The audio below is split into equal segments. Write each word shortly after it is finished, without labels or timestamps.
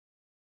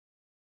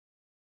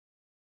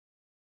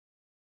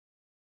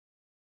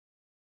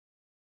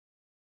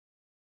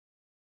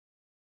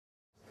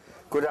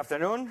Good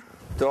afternoon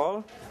to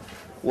all.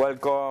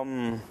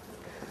 Welcome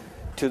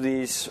to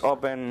this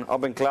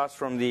open class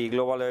from the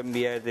Global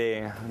MBA,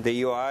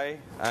 the UI.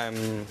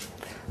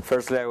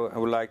 Firstly, I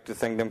would like to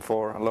thank them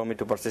for allowing me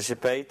to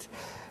participate.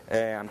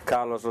 I'm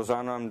Carlos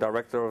Lozano. I'm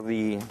director of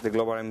the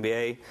Global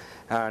MBA,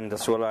 and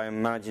as well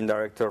I'm managing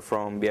director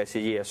from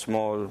BICG, a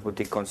small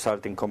boutique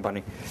consulting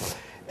company.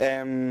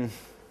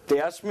 They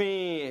asked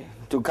me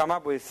to come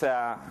up with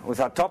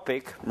a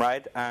topic,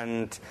 right?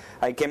 And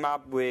I came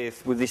up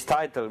with this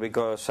title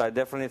because I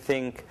definitely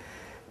think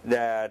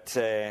that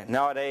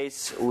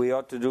nowadays we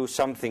ought to do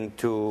something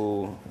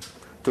to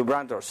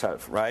brand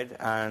ourselves, right?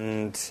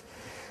 And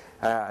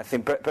I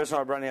think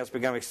personal branding has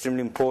become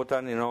extremely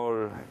important in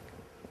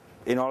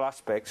all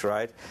aspects,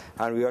 right?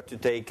 And we ought to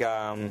take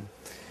a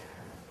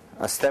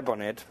step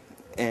on it.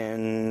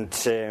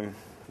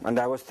 And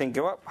I was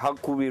thinking, well, how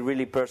could we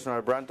really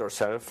personal brand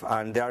ourselves?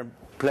 And there are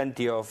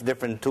plenty of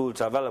different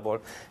tools available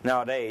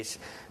nowadays,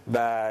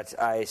 but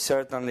I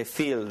certainly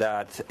feel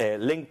that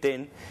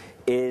LinkedIn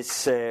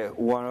is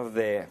one of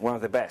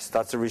the best.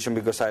 That's the reason,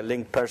 because I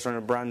link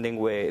personal branding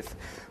with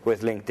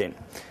LinkedIn,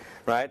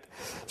 right?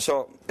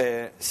 So,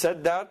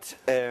 said that.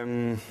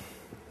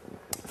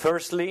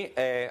 Firstly,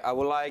 I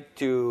would like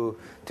to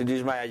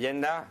introduce my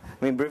agenda.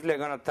 Briefly I'm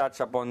going to touch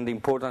upon the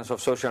importance of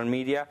social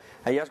media.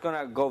 I'm just going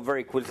to go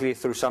very quickly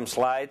through some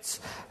slides,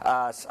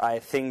 as I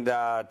think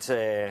that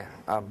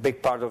a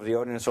big part of the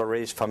audience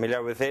already is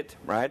familiar with it,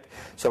 right?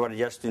 So I want to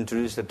just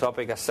introduce the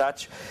topic as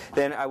such.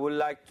 Then I would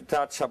like to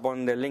touch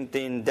upon the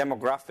LinkedIn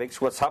demographics,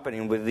 what's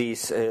happening with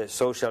these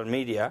social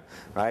media,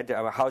 right?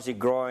 How's it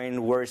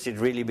growing? Where is it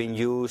really being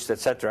used,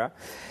 etc.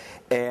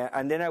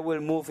 And then I will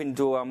move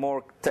into a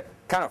more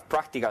kind of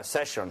practical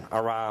session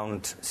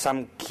around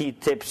some key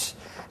tips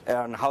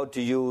on how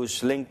to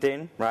use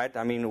LinkedIn, right?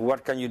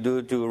 What can you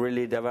do to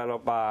really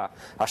develop a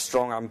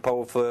strong and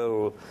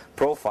powerful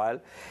profile?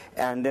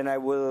 And then I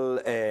will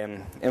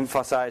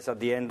emphasize at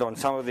the end on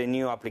some of the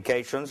new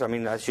applications.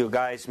 As you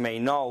guys may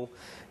know,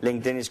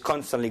 LinkedIn is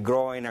constantly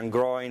growing and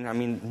growing.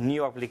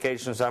 New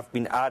applications have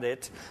been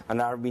added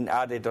and are being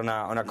added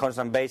on a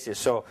constant basis.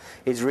 So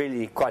it's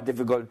really quite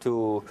difficult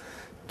to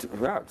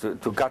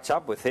catch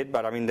up with it,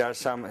 but there are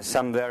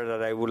some there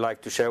that I would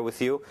like to share with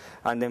you,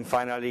 and then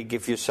finally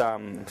give you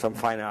some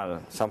final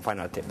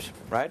tips,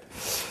 right?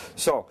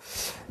 So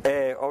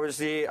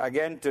obviously,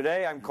 again,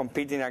 today I'm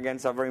competing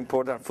against a very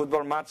important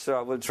football match, so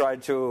I will try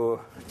to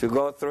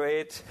go through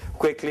it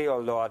quickly,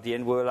 although at the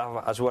end we will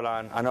have as well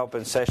an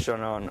open session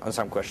on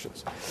some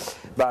questions.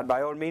 But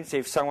by all means,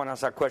 if someone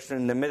has a question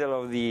in the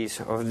middle of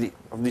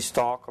this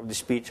talk, of the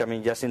speech,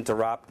 just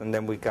interrupt, and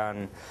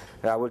then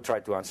I will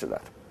try to answer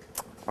that.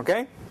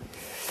 Okay?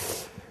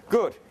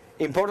 Good.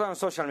 Important on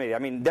social media.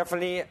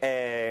 Definitely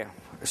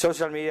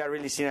social media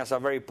really seen as a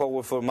very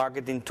powerful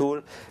marketing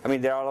tool.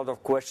 There are a lot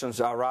of questions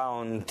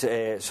around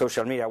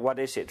social media. What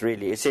is it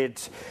really?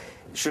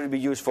 Should it be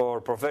used for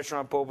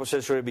professional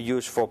purposes? Should it be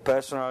used for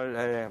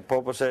personal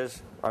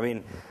purposes?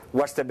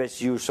 What's the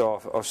best use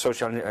of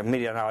social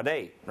media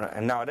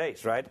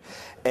nowadays, right?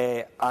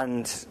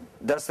 And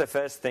that's the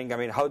first thing.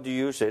 How do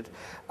you use it,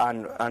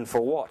 and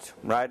for what,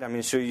 right?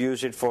 Should you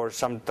use it for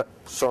some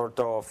sort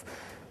of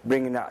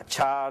bringing out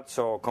charts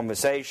or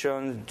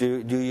conversations?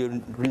 Do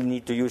you really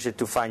need to use it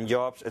to find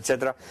jobs,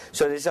 etc.?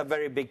 So there's a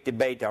very big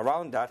debate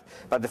around that.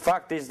 But the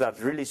fact is that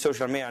really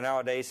social media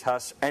nowadays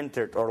has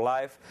entered our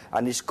life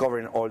and is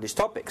covering all these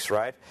topics,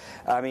 right?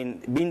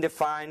 Being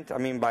defined,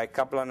 by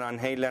Kaplan and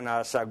Halen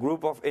as a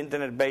group of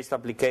internet-based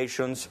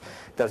applications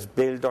that's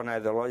built on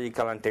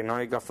ideological and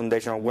technological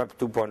foundation of Web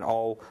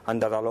 2.0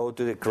 and that allow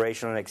to the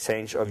creation and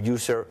exchange of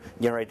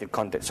user-generated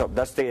content. So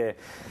that's the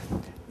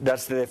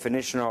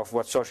definition of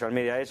what social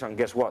media is, and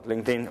guess what?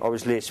 LinkedIn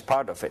obviously is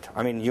part of it.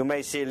 You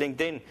may see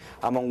LinkedIn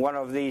among one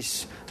of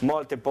these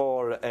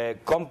multiple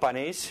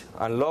companies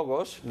and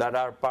logos that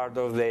are part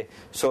of the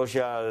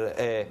social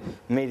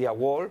media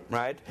world,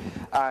 right?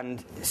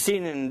 And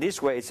seen in this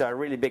way, it's a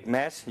really big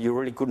mess. You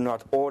really could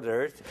not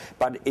order it.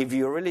 But if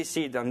you really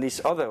see it on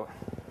this other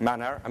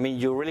manner,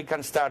 you really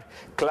can start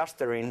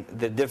clustering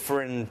the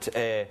different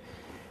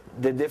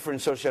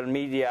social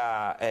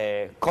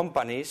media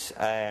companies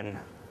and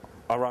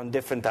around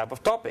different type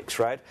of topics,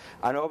 right?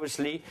 And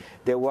obviously,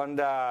 the one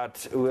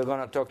that we're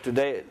going to talk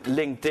today,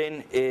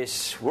 LinkedIn,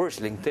 where is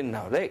LinkedIn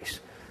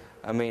nowadays?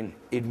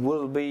 It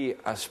will be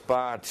as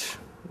part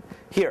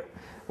here.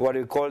 What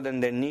we call them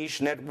the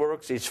niche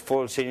networks, it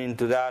falls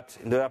into that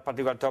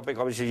particular topic.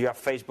 Obviously, you have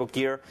Facebook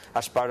here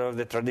as part of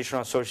the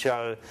traditional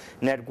social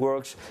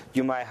networks.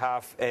 You might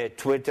have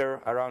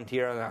Twitter around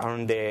here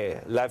on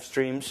the live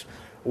streams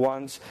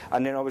ones,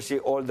 and then obviously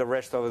all the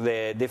rest of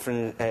the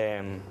different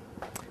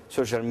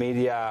social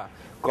media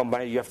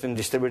companies, you have to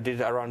distribute it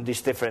around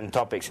these different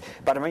topics.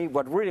 But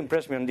what really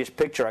impressed me on this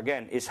picture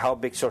again is how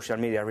big social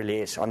media really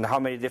is, and how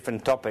many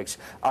different topics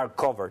are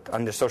covered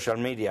on the social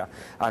media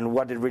and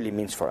what it really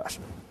means for us.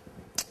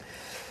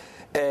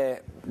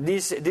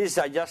 These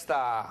are just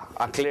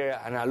a clear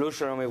an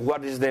allusion of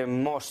what is the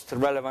most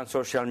relevant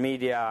social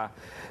media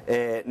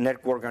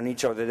network on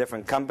each of the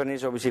different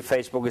companies. Obviously,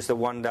 Facebook is the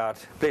one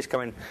that, please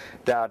come in,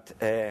 that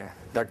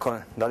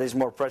is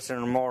more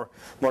present in more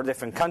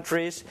different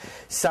countries.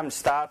 Some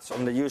stats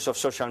on the use of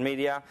social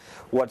media.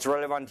 What's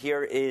relevant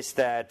here is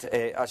that,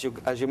 as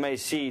you may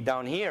see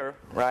down here,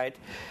 right,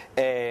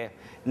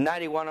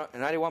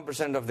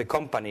 91% of the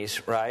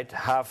companies, right,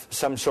 have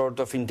some sort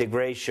of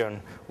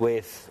integration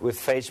with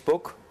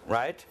Facebook,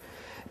 right?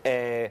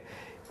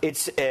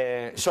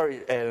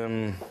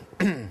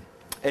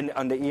 And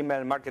on the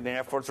email marketing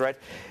efforts, right?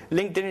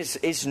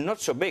 LinkedIn is not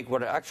so big.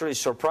 What actually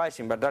is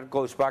surprising, but that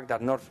goes back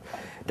that not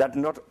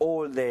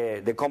all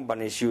the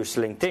companies use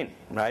LinkedIn,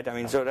 right? I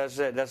mean, so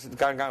that's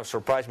kind of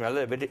surprised me a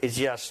little bit. It's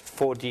just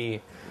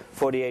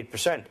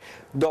 48%.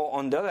 Though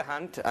on the other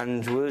hand,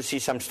 and we'll see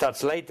some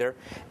stats later,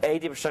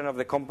 80% of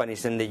the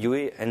companies in the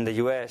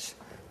US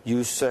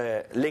use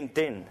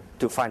LinkedIn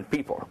to find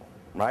people,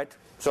 right?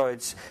 So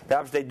it's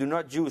perhaps they do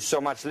not use so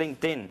much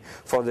LinkedIn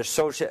for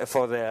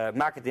the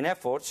marketing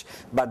efforts,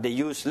 but they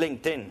use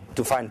LinkedIn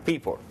to find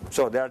people.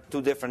 So there are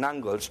two different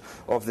angles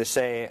of the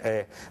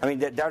say. I mean,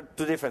 there are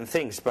two different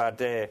things,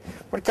 but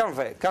what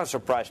kind of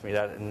surprised me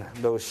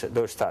that those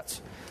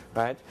stats,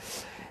 right?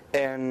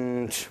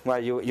 And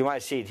well, you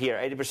might see it here.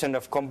 80%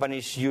 of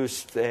companies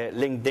use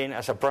LinkedIn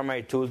as a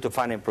primary tool to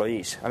find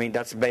employees. I mean,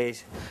 that's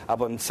based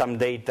upon some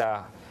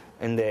data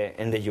in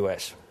the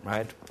US,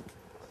 right?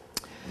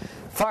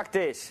 Fact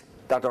is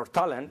that our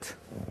talent,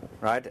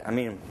 right? I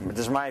mean,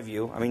 this is my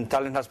view. I mean,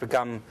 talent has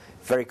become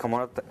very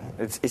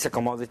it's a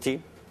commodity,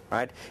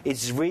 right?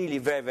 It's really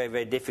very, very,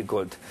 very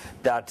difficult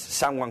that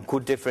someone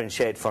could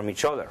differentiate from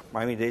each other.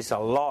 I mean, there's a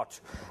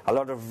lot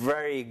of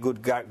very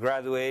good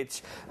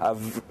graduates.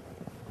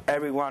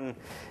 Everyone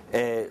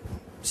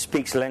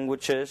speaks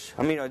languages.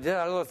 I mean, there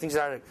are a lot of things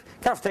that are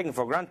kind of taken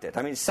for granted.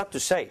 I mean, it's sad to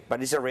say,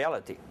 but it's a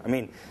reality. I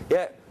mean,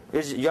 yeah.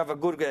 You have a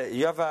good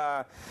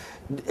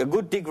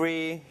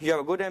degree, you have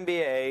a good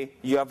MBA,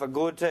 you have a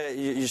good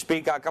you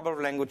speak a couple of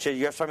languages,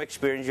 you have some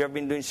experience, you have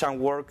been doing some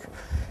work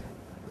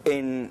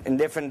in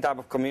different type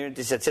of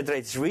communities, etc.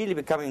 It's really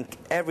becoming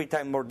every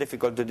time more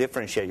difficult to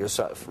differentiate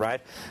yourself,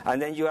 right?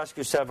 And then you ask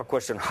yourself a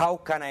question: how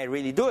can I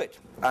really do it?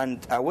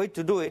 And a way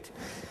to do it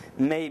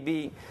may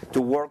be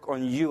to work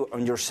on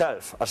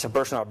yourself as a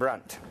personal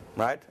brand.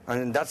 Right,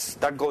 and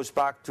that goes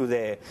back to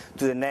the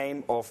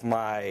name of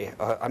my.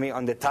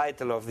 On the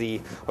title of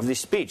this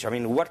speech. I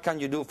mean, what can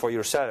you do for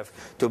yourself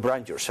to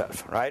brand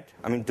yourself? Right.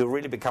 I mean, to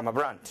really become a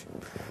brand.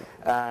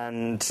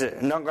 And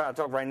I'm not going to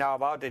talk right now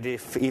about it.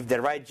 If the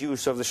right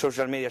use of the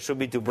social media should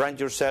be to brand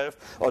yourself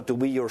or to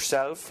be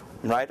yourself,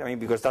 right? I mean,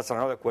 because that's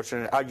another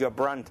question: are you a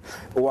brand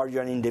or are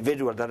you an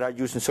individual that are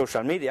using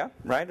social media,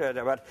 right?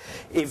 But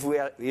if we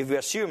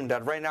assume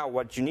that right now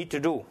what you need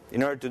to do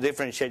in order to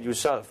differentiate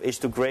yourself is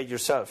to create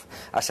yourself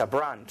as a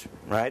brand,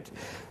 right?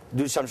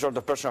 Do some sort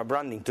of personal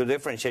branding to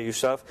differentiate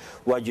yourself.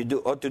 What you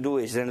ought to do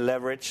is then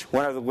leverage.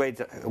 One of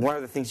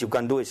the things you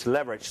can do is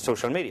leverage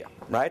social media,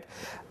 right?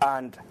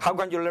 And how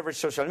can you leverage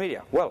social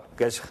media? Well,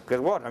 guess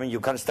what? I mean, you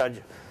can start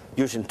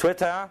using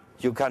Twitter.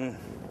 You can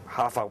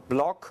have a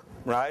blog,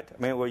 right?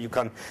 I mean, where you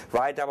can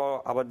write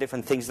about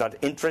different things that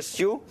interest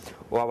you,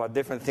 or about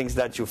different things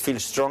that you feel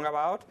strong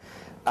about.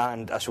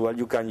 And as well,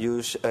 you can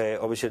use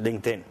obviously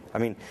LinkedIn. I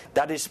mean,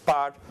 that is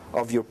part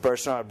of your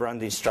personal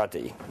branding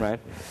strategy, right?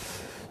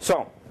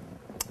 So,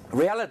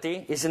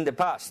 reality is in the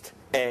past.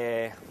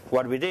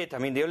 What we did, I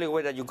mean, the only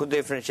way that you could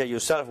differentiate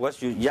yourself was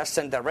you just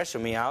sent a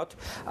resume out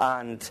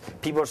and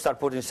people start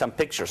putting some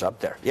pictures up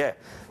there. Yeah,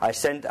 I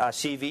sent a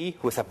CV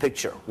with a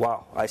picture.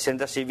 Wow. I sent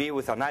a CV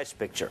with a nice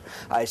picture.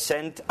 I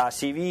sent a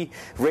CV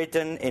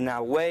written in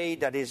a way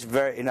that is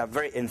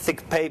in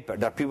thick paper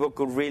that people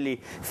could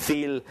really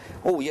feel,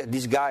 oh yeah,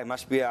 this guy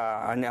must be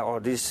or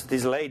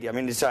this lady. I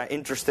mean, it's an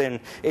interesting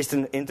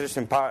person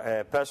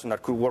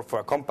that could work for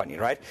a company,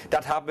 right?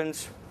 That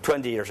happens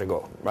 20 years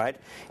ago, right?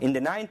 In the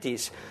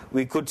 90s,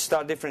 we could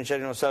start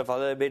differentiating ourselves a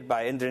little bit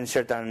by entering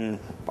certain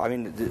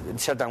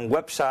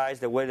websites,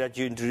 the way that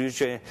you introduce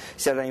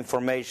certain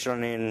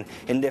information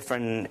in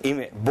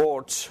different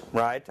boards,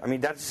 right? I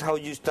mean, that's how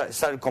you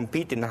started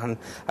competing,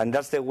 and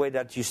that's the way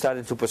that you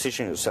started to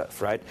position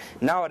yourself, right?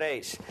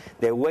 Nowadays,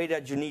 the way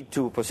that you need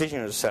to position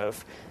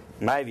yourself,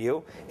 my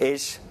view,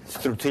 is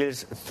through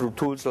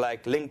tools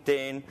like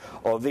LinkedIn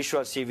or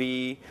Visual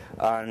CV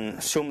and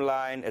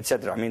Zoomline,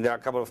 etc. I mean, there are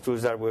a couple of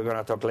tools that we're going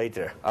to talk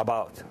later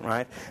about,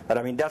 right? But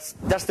I mean, that's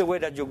the way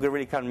that you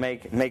really can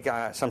make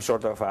some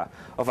sort of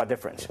a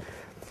difference.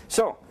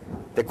 So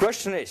the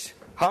question is,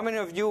 how many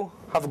of you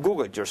have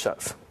Googled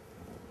yourself?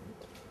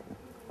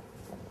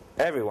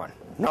 Everyone?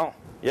 No.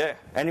 Yeah.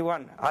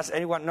 Anyone? Has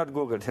anyone not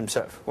Googled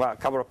himself? Well, a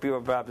couple of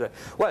people perhaps.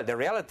 Well, the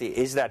reality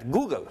is that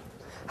Google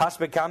has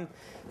become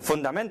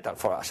fundamental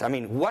for us. I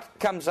mean, what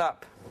comes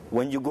up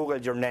when you Google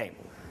your name,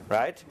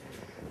 right?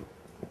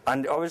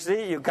 And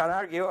obviously, you can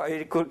argue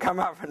it could come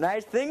up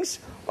nice things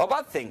or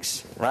bad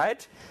things,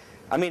 right?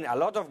 I mean, a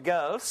lot of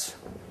girls,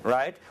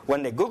 right,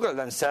 when they Google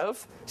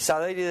themselves,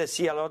 suddenly they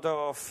see a lot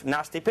of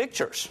nasty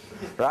pictures,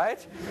 right?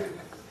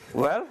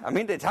 Well, I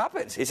mean, it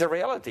happens. It's a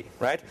reality,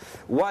 right?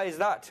 Why is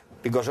that?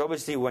 Because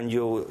obviously when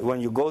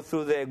you go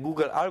through the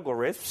Google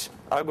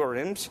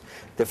algorithms,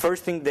 the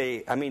first thing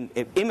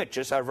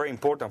images are very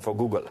important for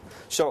Google.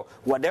 So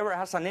whatever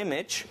has an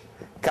image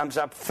comes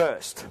up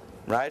first,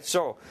 right?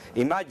 So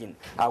imagine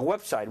a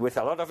website with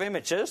a lot of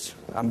images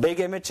and big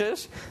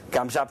images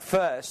comes up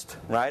first,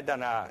 right,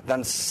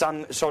 than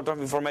some sort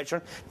of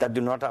information that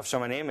do not have so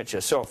many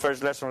images. So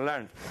first lesson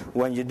learned: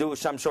 when you do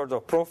some sort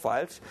of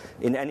profiles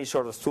in any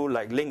sort of tool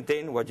like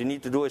LinkedIn, what you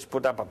need to do is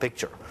put up a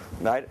picture,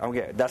 right?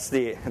 Okay, that's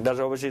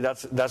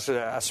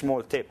a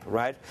small tip,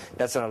 right?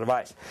 That's an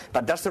advice,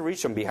 but that's the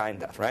reason behind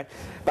that, right?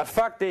 But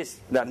fact is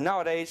that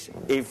nowadays,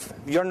 if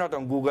you're not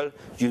on Google,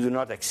 you do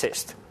not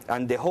exist.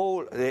 And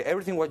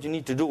everything what you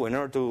need to do in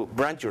order to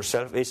brand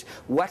yourself is,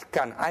 what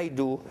can I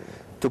do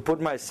to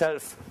put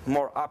myself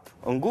more up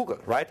on Google,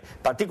 right?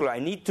 Particularly,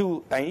 I need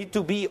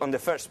to be on the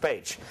first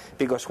page,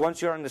 because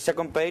once you're on the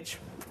second page,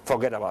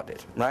 forget about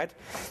it, right?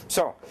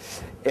 So,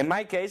 in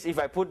my case, if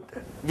I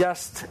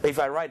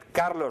write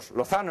Carlos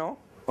Lozano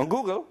on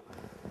Google,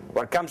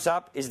 what comes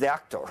up is the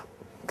actor,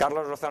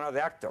 Carlos Lozano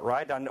the actor,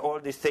 right? And all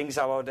these things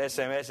about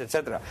SMS,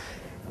 etc.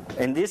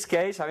 In this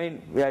case, I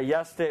mean, I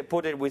just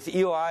put it with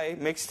EOI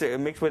mixed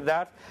with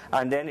that,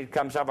 and then it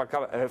comes up.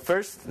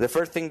 The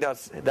first thing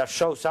that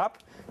shows up,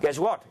 guess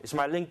what? It's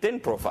my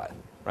LinkedIn profile,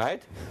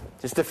 right?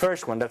 It's the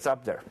first one that's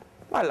up there.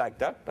 I like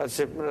that. That's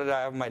it.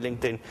 I have my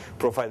LinkedIn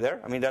profile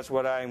there. I mean, that's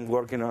what I'm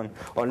working on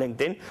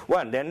LinkedIn.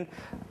 Well, then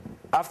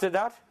after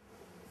that,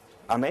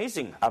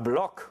 amazing, a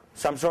blog,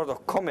 some sort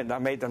of comment I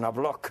made on a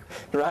blog,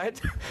 right?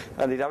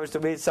 And it happens to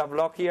be some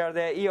blog here,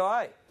 the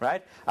EOI,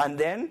 right? And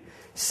then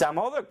some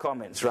other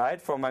comments, right?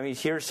 From, I mean,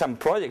 here's some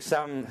projects.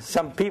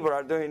 Some people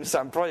are doing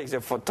some projects, a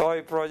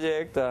photo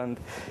project, and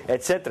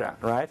etc.,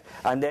 right?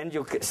 And then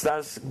you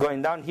start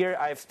going down here.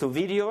 I have 2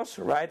 videos,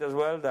 right, as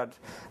well, that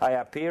I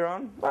appear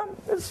on. Well,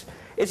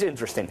 it's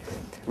interesting.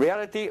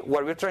 Reality,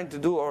 what we're trying to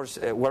do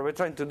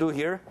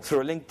here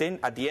through LinkedIn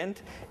at the end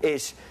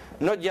is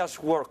not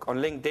just work on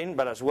LinkedIn,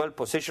 but as well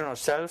position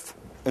ourselves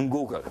in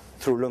Google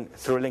through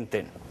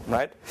LinkedIn,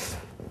 right?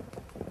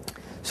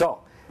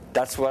 So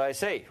that's what I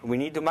say. We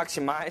need to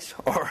maximize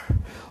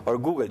our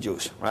Google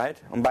use, right?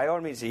 And by all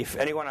means, if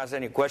anyone has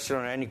any question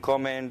or any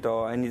comment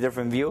or any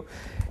different view,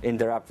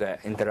 interrupt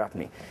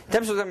me. In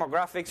terms of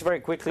demographics,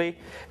 very quickly,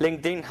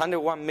 LinkedIn,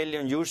 101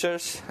 million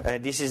users.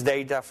 This is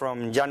data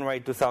from January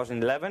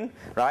 2011,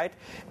 right?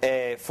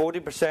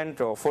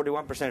 40% or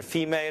 41%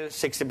 female,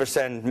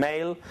 60%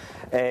 male.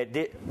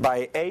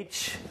 By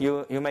age,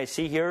 you may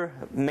see here,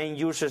 main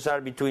users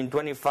are between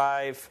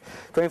 25,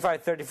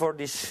 34,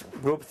 this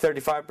group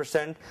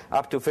 35%,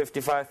 up to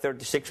 55,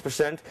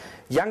 36%.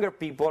 Younger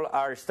people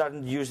are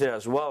starting to use it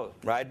as well,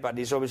 right? But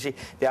it's obviously,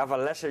 they have a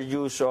lesser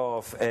use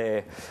of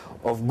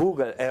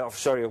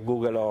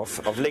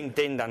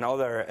LinkedIn than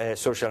other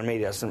social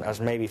media,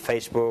 as maybe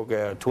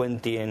Facebook,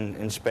 20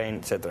 in Spain,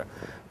 etc.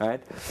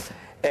 Right?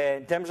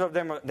 In terms of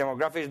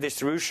demographics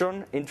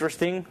distribution,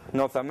 interesting.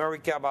 North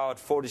America about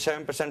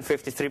 47%,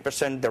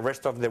 53% the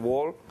rest of the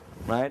world,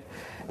 right?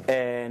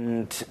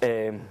 And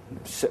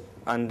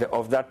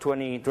of that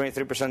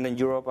 23% in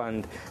Europe,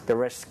 and the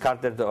rest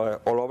scattered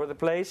all over the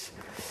place.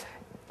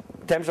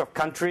 In terms of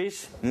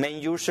countries,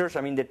 main users,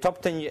 I mean, the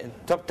top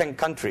 10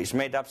 countries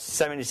made up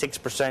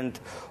 76%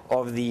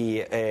 of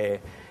the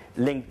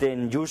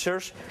LinkedIn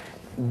users.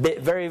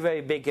 Very,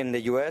 very big in the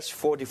US,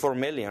 44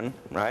 million,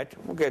 right?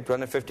 Okay,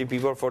 250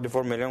 people,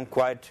 44 million,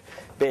 quite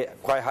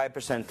high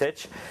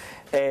percentage.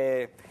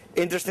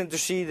 Interesting to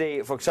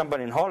see, for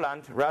example, in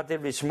Holland,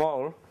 relatively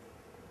small,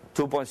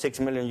 2.6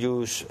 million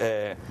use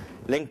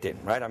LinkedIn,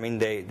 right? I mean,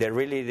 they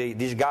really,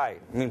 this guy,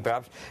 I mean,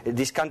 perhaps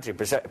this country,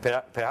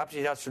 perhaps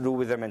it has to do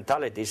with the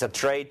mentality. It's a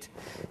trade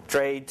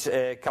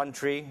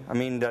country. I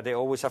mean, that they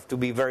always have to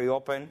be very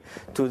open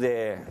to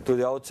the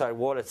outside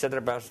world,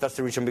 etc. Perhaps that's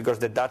the reason, because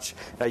the Dutch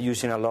are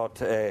using a lot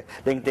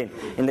LinkedIn.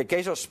 In the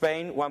case of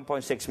Spain,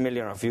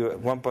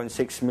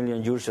 1.6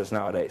 million users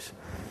nowadays.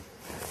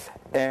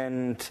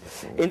 And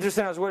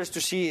interesting as well is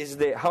to see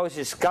how it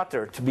is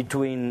scattered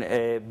between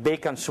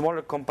big and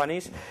smaller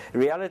companies.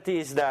 Reality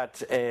is that,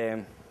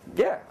 I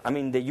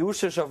mean, the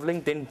users of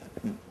LinkedIn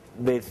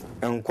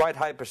on quite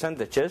high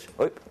percentages.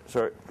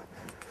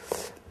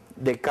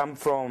 They come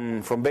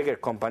from bigger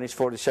companies,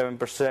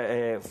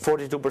 47%,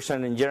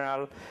 42% in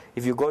general.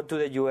 If you go to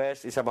the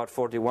US, it's about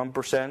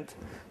 41%.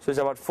 So it's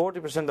about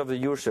 40% of the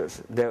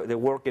users. They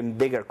work in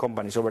bigger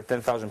companies, over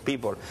 10,000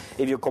 people.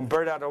 If you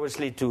compare that,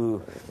 obviously,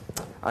 to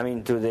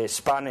the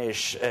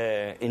Spanish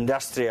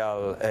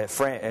industrial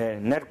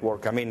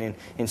network. I mean,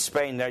 in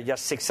Spain, there are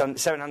just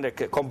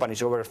 700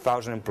 companies, over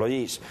 1,000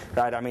 employees,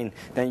 right? I mean,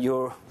 then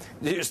you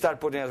start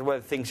putting as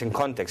well things in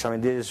context. I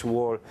mean, this is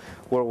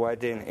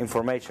worldwide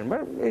information.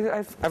 But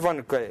I found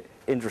it quite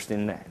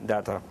interesting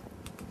data.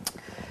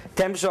 In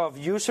terms of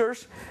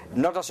users,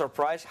 not a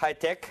surprise, high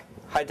tech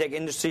high-tech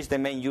industries, the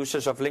main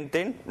users of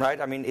LinkedIn,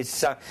 right? I mean,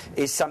 it's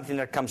something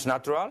that comes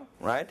natural,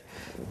 right?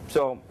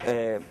 So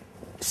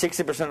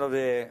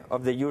 60%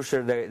 of the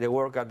users, they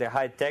work at the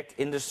high-tech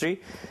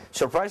industry.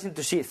 Surprising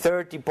to see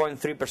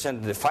 30.3%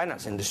 of the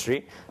finance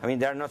industry. I mean,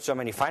 there are not so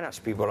many finance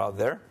people out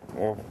there,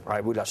 or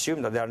I would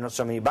assume that there are not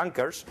so many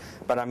bankers,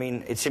 but I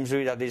mean, it seems to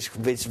me that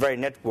it's very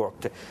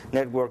networked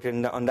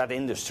on that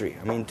industry,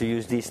 I mean, to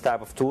use these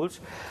type of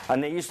tools.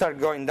 And then you start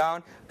going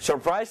down.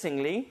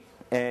 Surprisingly,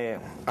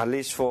 at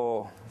least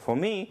for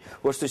me,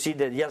 was to see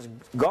that just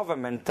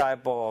government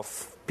type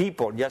of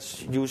people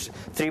just use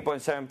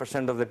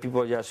 3.7% of the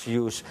people just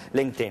use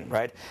LinkedIn,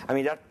 right? I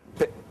mean, that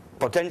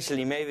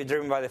potentially may be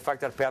driven by the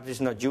fact that perhaps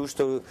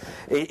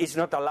it's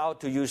not allowed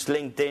to use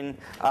LinkedIn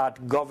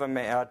at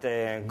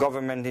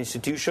government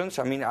institutions,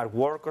 I mean at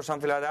work or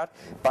something like that,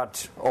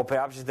 or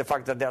perhaps it's the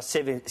fact that they are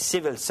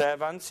civil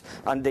servants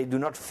and they do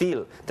not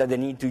feel that they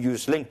need to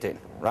use LinkedIn,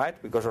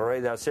 right? Because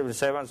already they are civil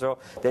servants, so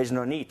there is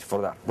no need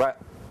for that, right?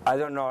 I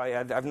don't know,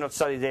 I've not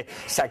studied the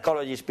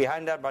psychologists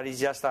behind that, but it's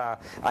just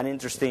an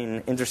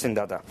interesting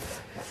data.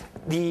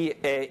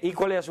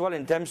 Equally as well,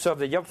 in terms of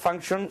the job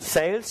function,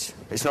 sales,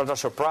 it's not a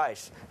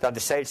surprise that the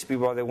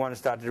salespeople are the ones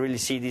that really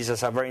see this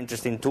as a very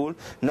interesting tool,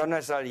 not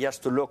necessarily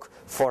just to look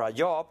for a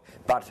job,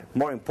 but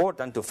more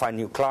important, to find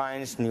new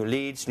clients, new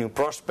leads, new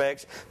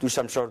prospects, do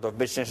some sort of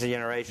business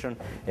generation,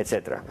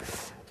 etc.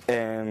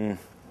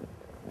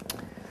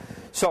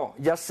 So,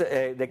 just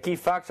the key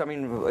facts, I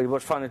mean, it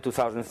was founded in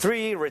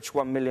 2003, reached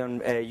 1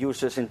 million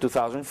users in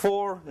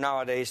 2004,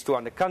 nowadays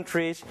 200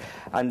 countries,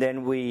 and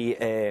then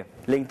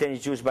LinkedIn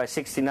is used by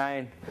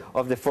 69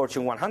 of the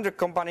Fortune 100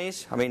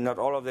 companies. I mean, not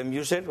all of them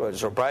use it, well,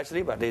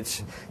 surprisingly, but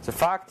it's a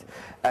fact.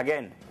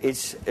 Again,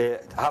 it's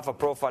have a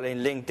profile in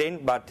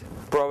LinkedIn, but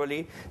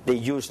probably they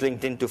use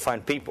LinkedIn to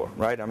find people,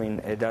 right? I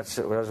mean, that's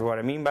what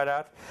I mean by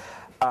that.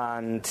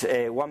 And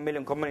 1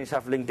 million companies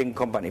have LinkedIn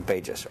company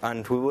pages,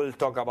 and we will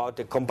talk about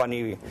the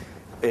company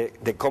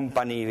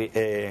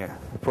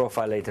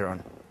profile later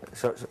on.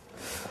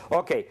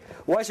 Okay,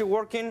 why is it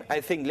working? I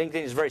think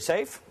LinkedIn is very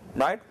safe,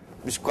 right?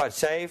 It's quite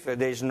safe.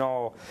 There's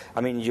no,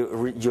 I mean,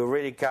 you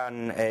really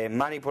can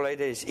manipulate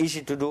it. It's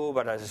easy to do,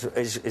 but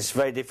it's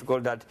very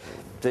difficult that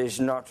there's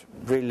not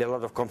really a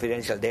lot of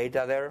confidential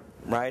data there,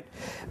 right?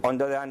 On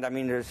the other hand, I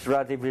mean, there's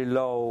relatively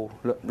low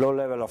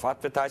level of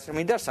advertising. I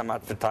mean, there's some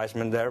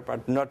advertisement there,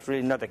 but not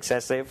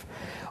excessive.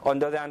 On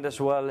the other hand as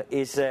well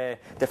is the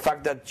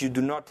fact that you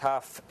do not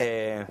have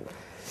how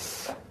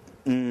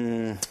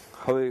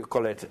do you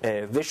call it,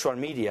 visual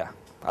media.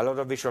 A lot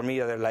of visual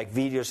media, they're like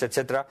videos,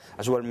 etc.,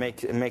 as well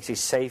makes it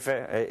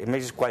safer. It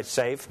makes it quite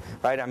safe,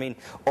 right? I mean,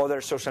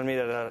 other social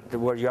media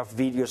where you have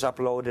videos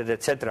uploaded,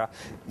 etc.,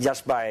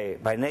 just by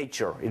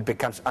nature, it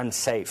becomes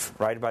unsafe,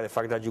 right? By the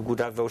fact that you could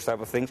have those type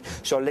of things.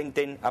 So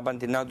LinkedIn, up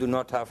until now, does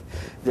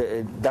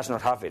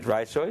not have it,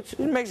 right? So it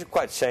makes it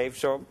quite safe.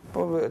 So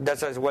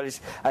that's as well.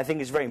 I think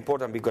it's very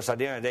important because at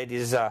the end of the day,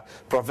 this is a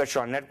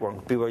professional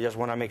network. People just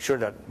want to make sure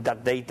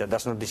that data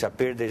does not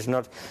disappear. There's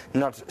not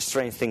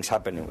strange things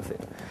happening with it,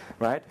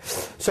 right?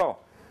 So,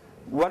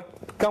 what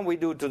can we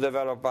do to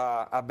develop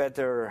a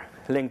better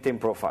LinkedIn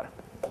profile?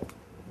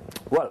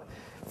 Well,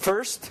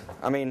 first,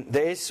 I mean,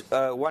 there is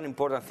one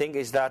important thing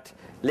is that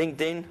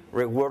LinkedIn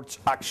rewards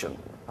action.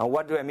 And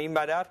what do I mean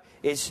by that?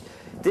 This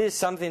is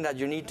something that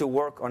you need to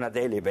work on a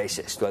daily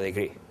basis to a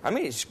degree. I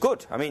mean, it's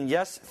good. I mean,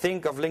 just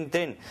think of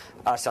LinkedIn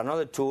as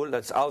another tool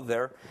that's out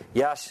there.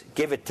 Just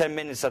give it 10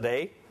 minutes a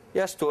day.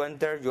 Just to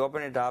enter, you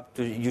open it up,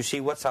 you see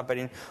what's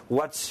happening,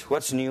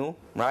 what's new,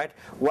 right?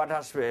 What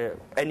has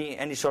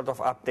any sort of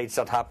updates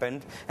that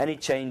happened, any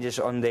changes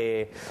on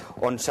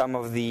some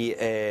of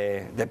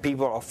the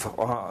people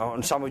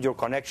on some of your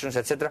connections,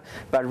 etc.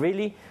 But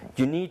really,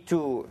 you need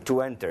to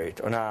enter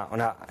it in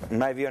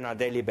my view, on a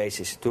daily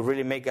basis to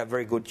really make a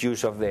very good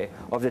use of the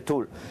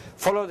tool.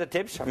 Follow the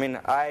tips. I mean,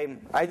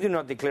 I do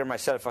not declare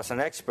myself as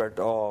an expert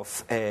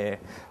of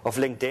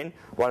LinkedIn.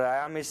 What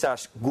I am is a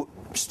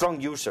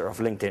strong user of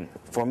LinkedIn.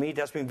 For me, it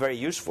has been very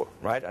useful,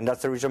 right? And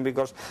that's the reason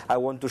because I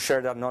want to share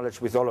that knowledge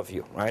with all of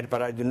you, right?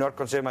 But I do not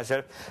consider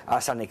myself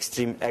as an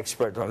extreme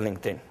expert on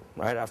LinkedIn,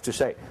 right? I have to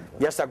say,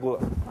 just a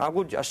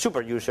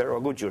super user or a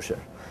good user,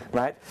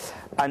 right?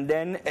 And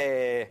then,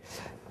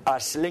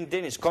 as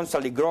LinkedIn is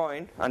constantly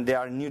growing and there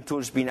are new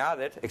tools being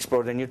added,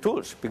 explore the new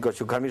tools because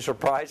you can be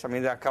surprised. I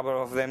mean, there are a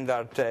couple of them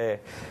that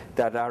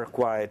are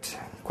quite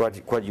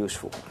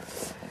useful.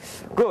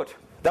 Good.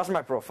 That's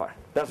my profile.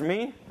 That's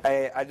me.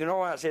 I do not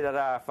want to say that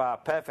I have a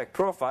perfect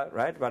profile,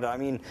 right? But I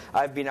mean,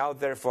 I've been out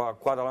there for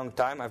quite a long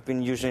time. I've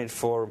been using it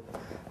for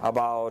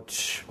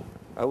about,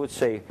 I would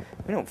say,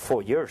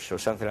 4 years or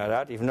something like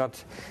that, if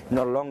not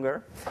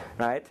longer,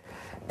 right?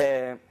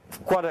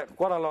 Quite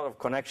a lot of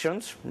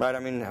connections, right? I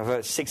mean, I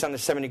have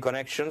 670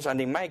 connections, and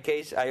in my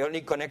case, I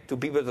only connect to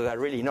people that I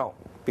really know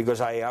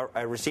because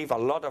I receive a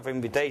lot of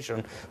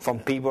invitation from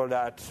people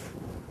that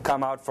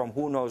come out from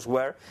who knows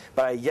where,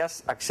 but I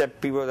just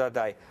accept people that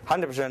I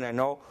 100% I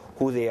know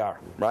who they are,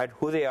 right?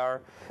 Who they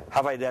are,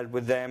 have I dealt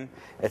with them,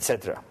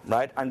 etc.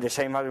 Right? And the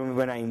same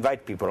when I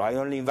invite people. I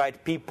only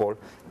invite people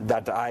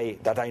that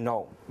I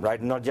know,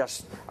 right? Not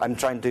just I'm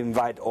trying to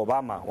invite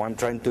Obama or I'm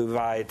trying to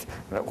invite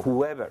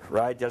whoever,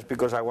 right? Just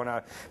because I want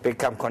to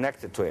become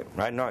connected to him,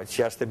 right? No, it's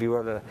just the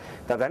people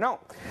that I know,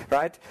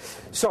 right?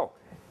 So,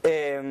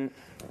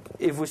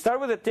 if we start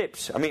with the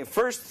tips, I mean,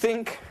 first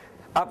thing,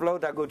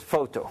 upload a good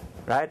photo,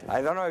 right?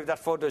 I don't know if that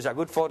photo is a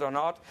good photo or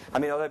not. I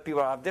mean, other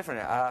people have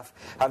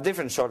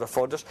different sort of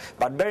photos,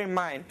 but bear in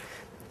mind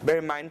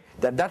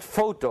that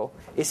photo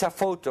is a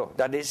photo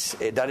that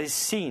is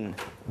seen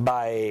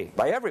by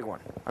everyone.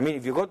 I mean,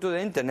 if you go to the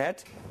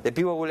internet, the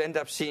people will end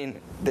up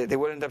seeing they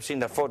will end up seeing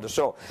that photo.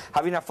 So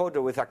having a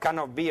photo with a can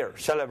of beer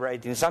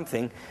celebrating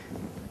something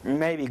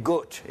may be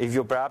good if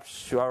you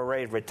perhaps are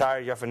already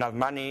retired, you have enough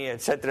money,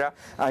 etc.,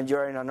 and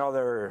you're in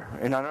another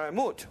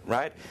mood,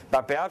 right?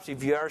 But perhaps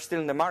if you are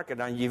still in the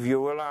market and if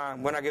you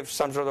want to give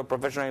some sort of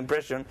professional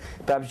impression,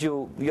 perhaps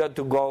you have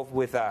to go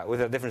with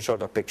a different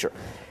sort of picture.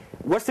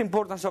 What's the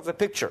importance of the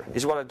picture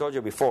is what I told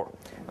you before.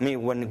 I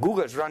mean, when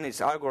Google's run its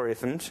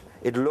algorithms,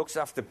 it looks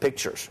after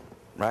pictures,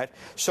 right?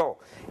 So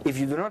if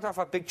you do not have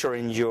a picture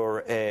in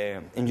your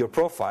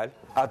profile,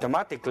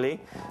 automatically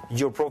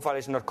your profile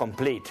is not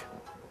complete.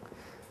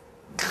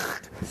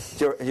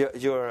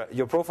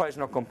 Your profile is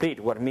not complete.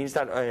 What means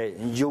that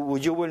you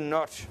will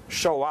not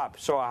show up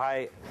so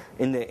high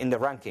in the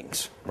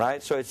rankings,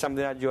 right? So it's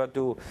something that you have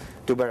to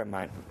bear in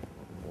mind.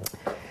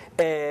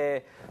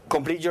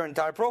 Complete your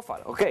entire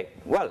profile. Okay,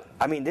 well,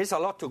 I mean, there's a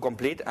lot to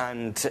complete,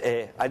 and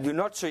I do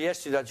not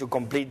suggest you that you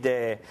complete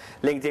the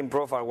LinkedIn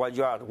profile while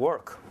you are at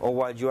work or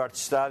while you are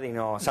studying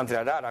or something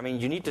like that. I mean,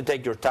 you need to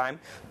take your time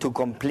to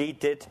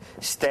complete it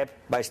step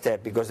by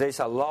step, because there's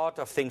a lot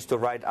of things to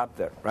write up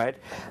there, right?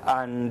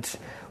 And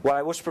while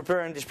I was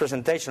preparing this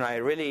presentation, I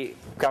really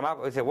come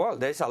up with, well,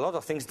 there's a lot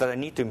of things that I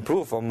need to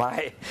improve on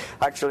my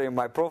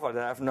profile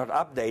that I've not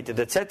updated,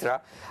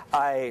 etc.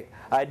 I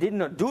did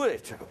not do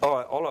it,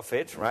 all of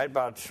it, right?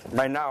 But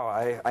right now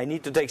I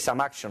need to take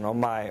some action on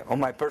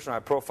my personal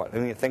profile. I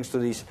mean, thanks to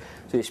this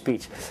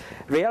speech.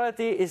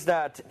 Reality is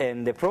that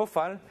in the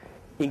profile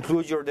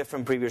include your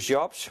different previous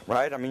jobs,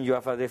 right? I mean, you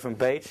have a different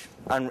page,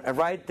 and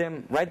write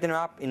them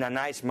up in a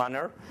nice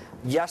manner.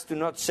 Just do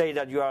not say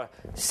that you are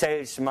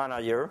sales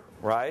manager,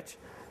 right?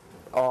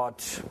 Or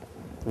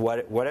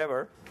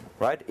whatever,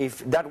 right?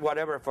 If that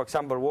whatever, for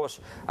example, was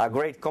a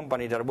great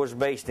company that was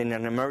based in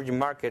an emerging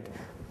market,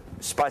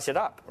 spice it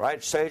up,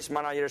 right? Sales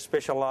manager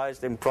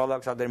specialized in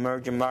products at the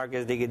emerging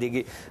markets,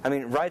 diggy. I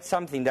mean, write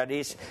something that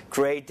is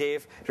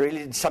creative,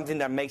 really something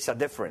that makes a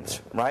difference,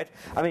 right?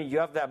 I mean, you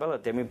have the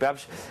ability. I mean,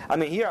 perhaps,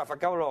 here I have a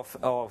couple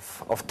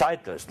of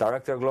titles: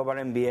 Director of Global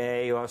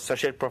MBA, or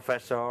Associate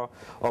Professor,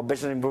 or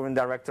Business Improvement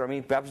Director. I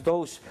mean, perhaps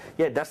those,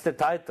 that's the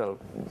title.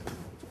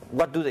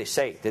 What do they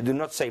say? They do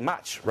not say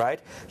much, right?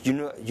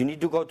 You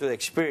need to go to the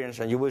experience,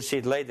 and you will see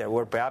it later,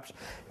 where perhaps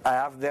I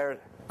have there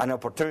an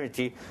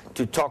opportunity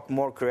to talk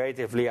more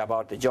creatively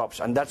about the jobs,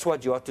 and that's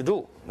what you have to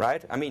do,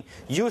 right? I mean,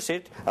 use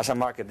it as a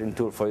marketing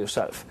tool for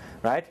yourself,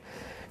 right?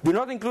 Do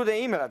not include the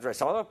email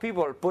address. A lot of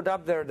people put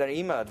up their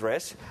email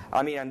address.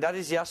 I mean, and that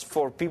is just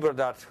for people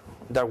that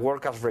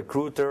work as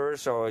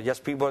recruiters, or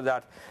just people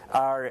that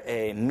are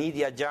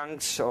media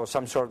junks or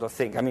some sort of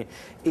thing. I mean,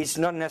 it's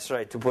not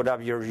necessary to put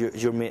up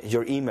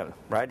your email,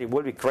 right? It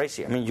will be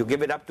crazy. I mean, you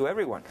give it up to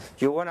everyone.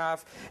 You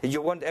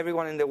want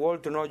everyone in the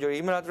world to know your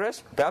email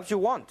address? Perhaps you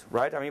won't,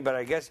 right? I mean, but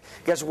I guess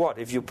what?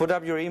 If you put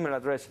up your email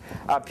address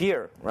up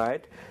here,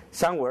 right,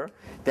 somewhere,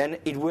 then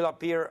it will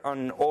appear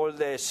on all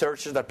the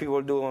searches that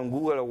people do on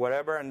Google or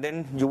whatever, and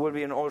then you will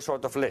be in all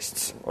sorts of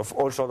lists of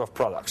all sorts of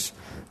products,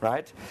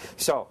 right?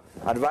 So,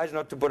 advise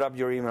not to put up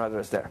your email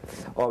address there,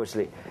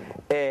 obviously.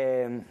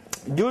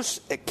 Use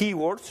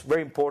keywords,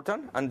 very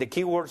important, and the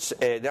keywords,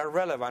 they're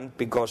relevant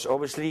because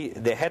obviously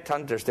the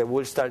headhunters, they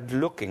will start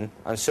looking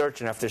and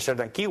searching after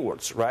certain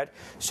keywords, right?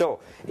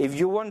 So if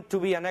you want to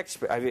be an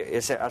expert,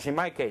 as in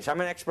my case, I'm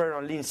an expert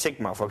on Lean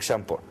Sigma, for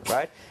example,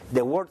 right?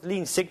 The word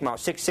Lean Sigma or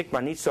Six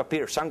Sigma needs to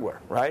appear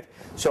somewhere, right?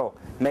 So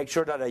make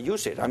sure that I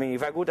use it. I mean,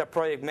 if I'm good at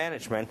project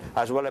management,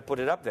 as well I put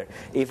it up there.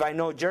 If I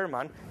know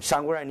German,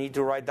 somewhere I need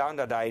to write down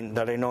that I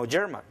know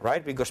German,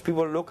 right? Because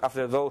people look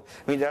after those.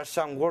 I mean, there are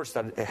some words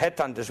that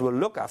headhunters will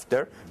look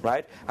after,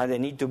 right? And they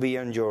need to be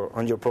on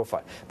your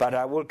profile. But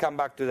I will come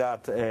back to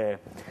that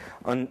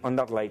on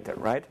that later,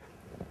 right?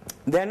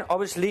 Then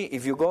obviously,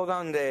 if you go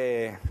down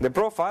the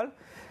profile,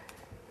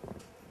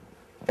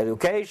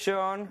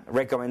 education,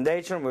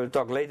 recommendation, we'll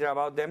talk later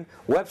about them.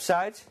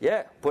 Websites,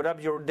 put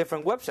up your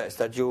different websites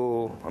that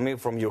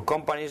from your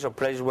companies or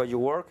places where you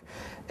work.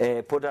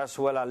 Put as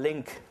well a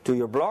link to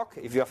your blog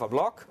if you have a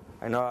blog.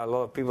 I know a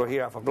lot of people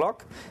here have a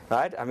blog,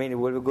 right? I mean, it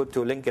will be good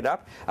to link it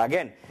up.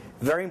 Again,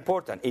 very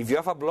important. If you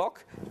have a blog,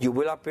 you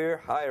will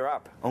appear higher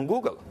up on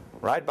Google,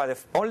 right?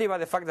 Only by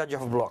the fact that you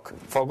have a blog,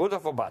 for good or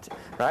for bad,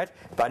 right?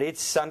 But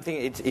it's something.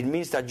 It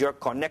means that you're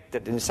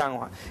connected in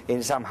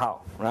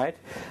somehow, right?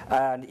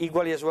 And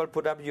equally as well,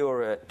 put up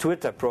your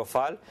Twitter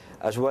profile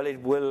as well.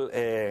 It will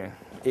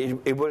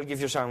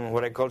give you some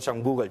what I call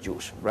some Google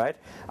juice, right?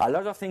 A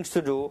lot of things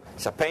to do.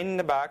 It's a pain in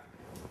the back.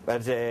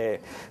 But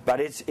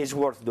it's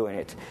worth doing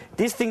it.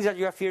 These things that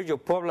you have here,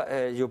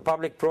 your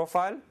public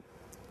profile,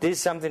 this is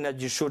something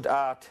that you should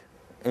add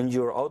in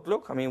your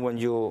Outlook. I mean, when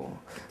you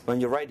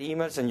write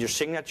emails and your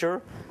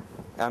signature,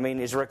 I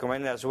mean, it's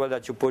recommended as well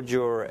that you put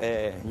your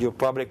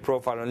public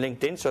profile on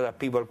LinkedIn so that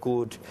people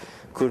could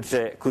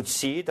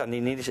see it, and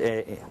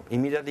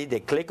immediately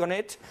they click on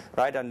it,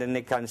 right, and then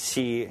they can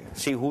see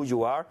who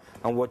you are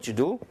and what you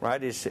do,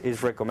 right.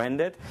 Is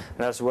recommended,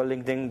 and as well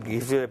LinkedIn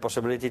gives you the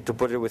possibility to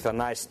put it with a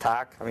nice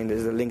tag. I mean,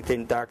 there's a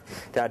LinkedIn tag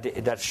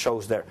that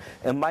shows there.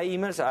 In my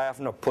emails, I have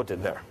not put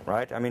it there,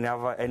 right. I mean, I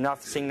have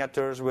enough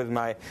signatures with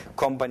my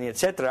company,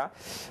 etc.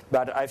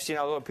 But I've seen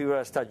a lot of people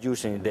that start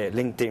using the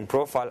LinkedIn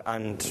profile,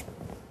 and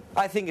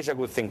I think it's a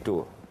good thing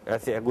to. I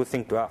think a good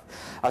thing to have.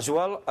 As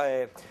well,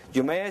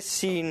 you may have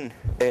seen,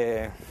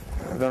 I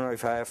don't know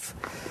if I have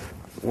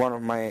one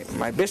of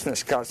my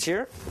business cards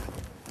here.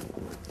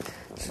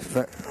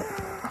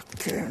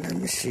 Okay, let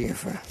me see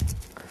if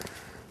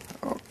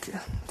okay,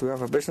 do you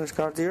have a business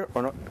card here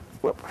or not?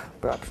 Well,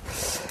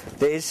 perhaps.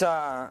 There is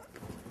the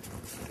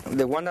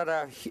one that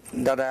I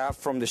have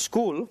from the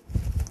school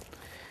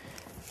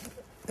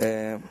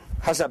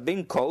has a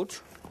bin code.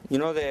 You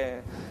know,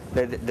 a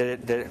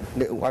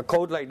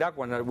code like that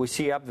one that we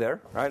see up there,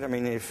 right? I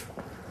mean,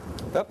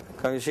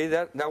 can you see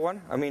that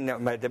one? I mean,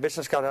 the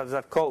business card has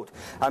that code.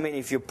 I mean,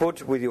 if you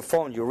put with your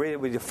phone, you read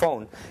it with your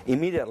phone,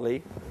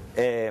 immediately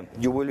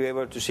you will be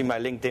able to see my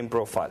LinkedIn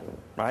profile,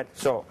 right?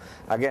 So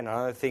again,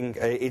 another thing,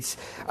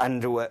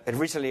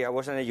 recently I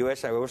was in the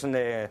US. I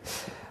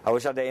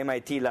was at the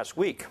MIT last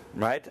week,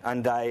 right?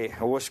 And I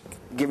was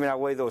giving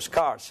away those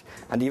cards,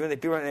 and even the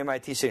people at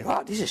MIT saying,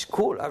 "Oh, this is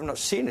cool. I've not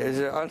seen it."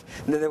 And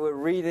then they were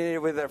reading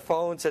it with their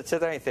phones,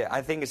 etc.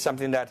 I think it's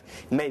something that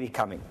may be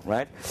coming,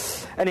 right?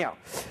 Anyhow,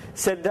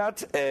 said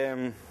that.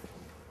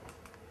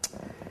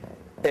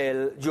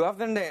 You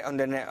have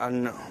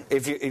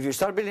if you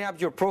start building up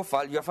your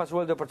profile, you have as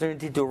well the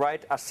opportunity to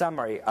write a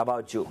summary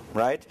about you,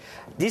 right?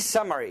 This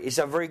summary is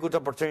a very good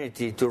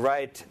opportunity to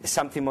write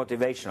something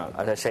motivational.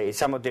 As I say,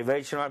 it's a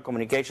motivational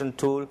communication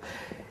tool.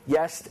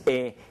 Just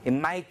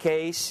in my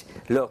case,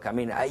 look, I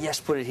mean, I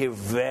just put it here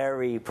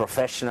very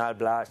professional,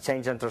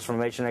 change and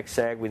transformation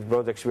exec with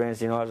broad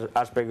experience in all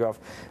aspects of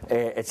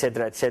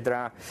etc.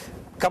 etc.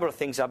 A couple of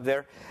things up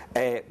there.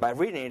 By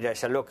reading it, I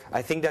said, look,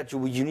 I think that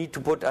you need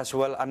to put as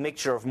well a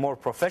mixture of more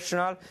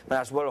professional but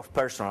as well of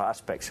personal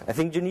aspects. I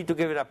think you need to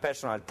give it a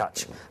personal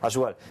touch as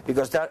well,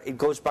 because that it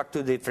goes back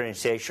to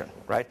differentiation,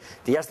 right?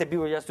 The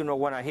people just do not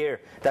want to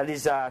hear that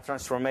is a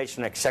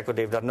transformation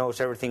executive that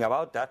knows everything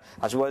about that.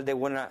 As well, they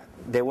want to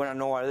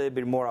know a little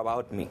bit more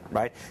about me,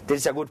 right? This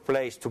is a good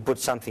place to put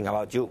something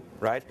about you,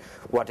 right?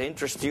 What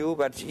interests you,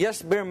 but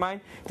just bear in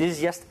mind, this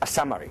is just a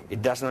summary.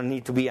 It does not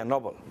need to be a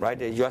novel, right?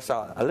 There's just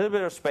a little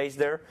bit of space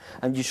there,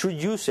 and you should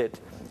use it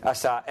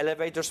as an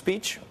elevator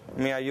speech. I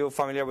mean, are you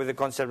familiar with the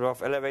concept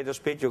of elevator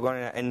speech? You're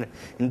going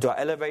into an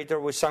elevator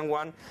with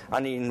someone,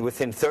 and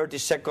within 30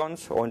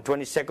 seconds or in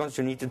 20 seconds,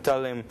 you need to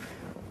tell them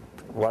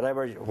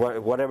whatever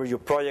your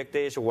project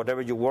is or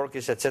whatever your work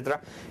is, etc.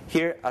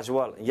 Here as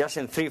well, just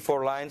in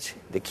 3-4 lines,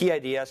 the key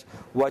ideas,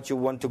 what you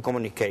want to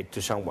communicate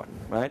to someone,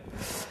 right?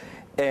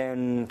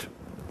 And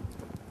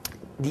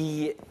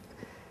the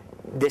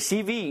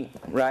CV,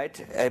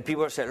 right?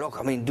 People say, look,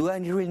 I mean, do I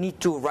really need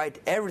to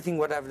write everything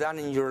what I've done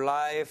in your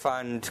life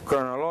and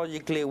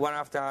chronologically one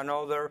after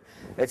another,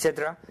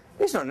 etc.?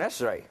 It's not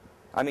necessary.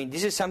 I mean,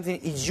 this is something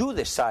you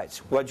decide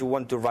what you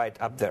want to write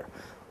up there.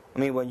 I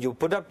mean, when you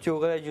put up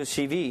your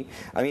CV,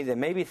 I mean, there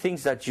may be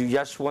things that you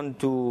just want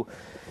to.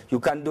 You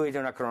can do it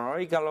in a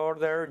chronological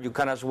order. You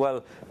can as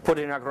well put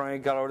it in a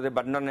chronological order,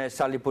 but not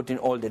necessarily put in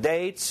all the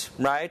dates,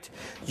 right?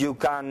 You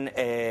can,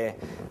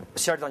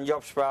 certain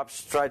jobs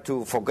perhaps try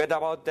to forget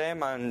about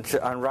them and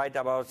write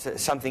about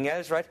something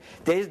else, right?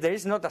 There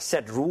is not a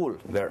set rule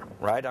there,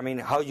 right? I mean,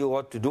 how you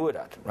ought to do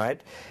that,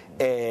 right?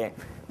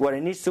 What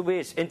it needs to be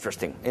is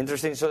interesting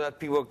so that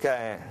people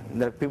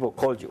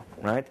call you,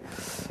 right?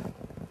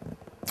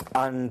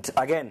 And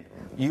again,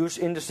 use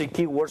industry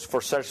keywords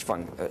for search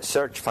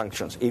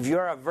functions. If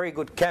you're a very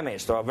good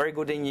chemist or a very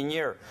good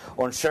engineer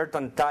on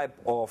certain type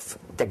of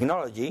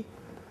technology,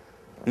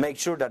 make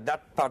sure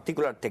that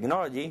particular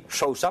technology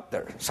shows up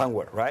there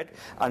somewhere, right?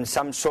 And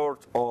some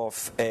sort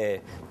of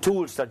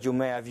tools that you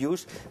may have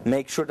used,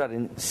 make sure that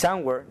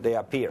somewhere they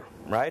appear,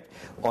 right?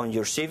 On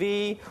your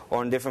CV,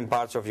 on different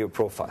parts of your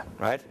profile,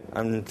 right?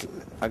 And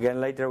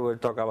again, later we'll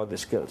talk about the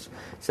skills.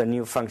 It's a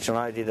new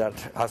functionality that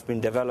has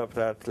been developed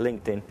at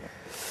LinkedIn.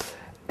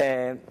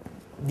 Then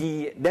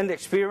the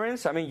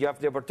experience, I mean, you have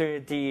the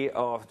opportunity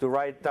to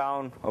write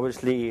down,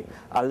 obviously,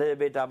 a little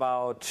bit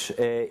about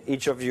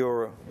each of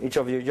your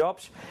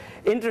jobs.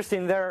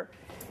 Interesting there,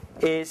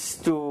 is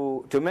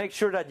to make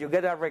sure that you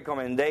get a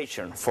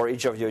recommendation for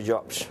each of your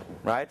jobs,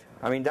 right?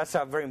 I mean, that's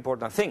a very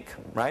important thing,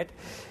 right?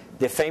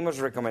 The famous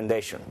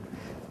recommendation.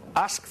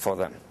 Ask for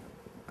them.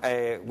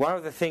 One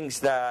of the things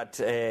that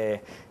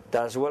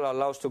as well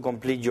allows to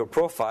complete your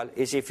profile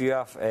is if you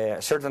have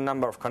a certain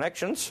number of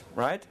connections,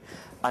 right,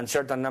 and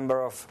certain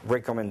number of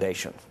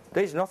recommendations.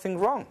 There is nothing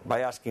wrong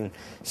by asking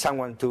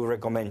someone to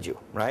recommend you,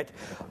 right?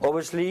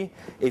 Obviously,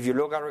 if you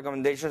look at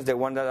recommendations, the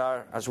ones that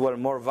are as well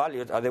more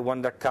valued are the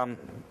ones that come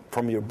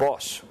from your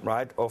boss,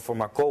 right, or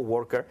from a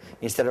co-worker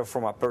instead of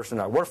from a person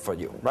that works for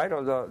you, right?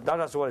 Although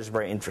that as well is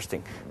very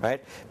interesting,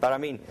 right? But I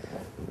mean,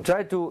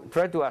 try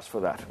to ask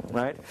for that,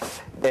 right?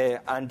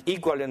 And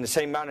equally in the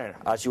same manner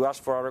as you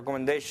ask for a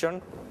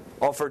recommendation,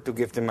 offer to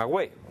give them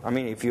away. I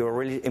mean, if you're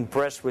really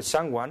impressed with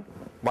someone,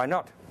 why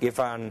not give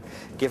a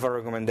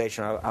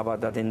recommendation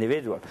about that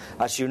individual?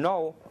 As you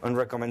know, on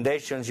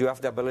recommendations, you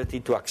have the ability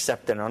to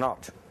accept them or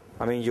not.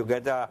 I mean, you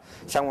get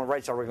someone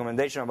writes a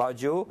recommendation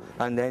about you,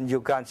 and then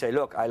you can say,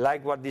 look, I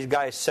like what this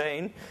guy is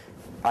saying,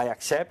 I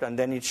accept, and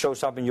then it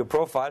shows up in your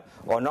profile.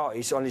 Or no,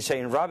 he's only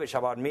saying rubbish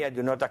about me, I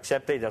do not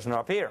accept it, it does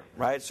not appear,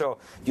 right? So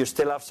you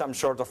still have some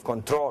sort of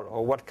control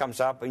over what comes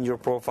up in your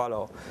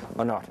profile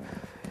or not.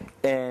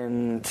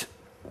 And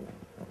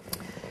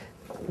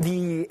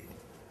the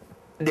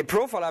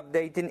profile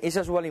updating is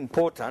as well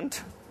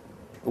important.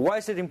 Why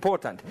is it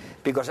important?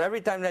 Because every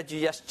time that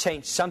you just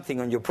change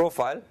something on your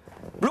profile,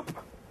 bloop,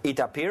 it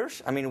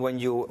appears. I mean, when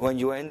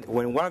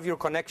one of your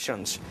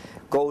connections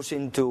goes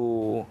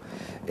into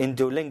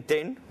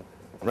LinkedIn,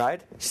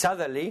 right?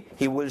 Suddenly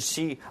he will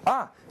see,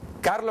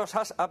 Carlos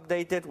has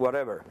updated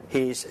whatever,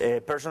 his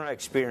personal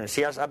experience.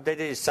 He has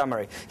updated his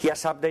summary. He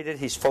has updated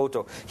his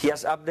photo. He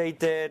has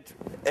updated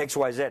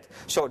XYZ.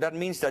 So that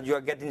means that you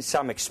are getting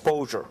some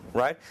exposure,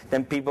 right?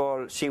 Then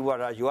people see what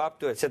are you up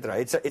to, etc.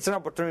 It's an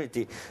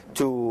opportunity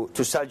to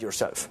sell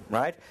yourself,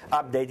 right?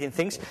 Updating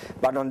things.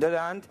 But on the other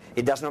hand,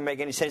 it does not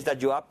make any sense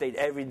that you update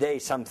every day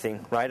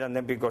something, right? And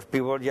then because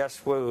people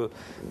just will...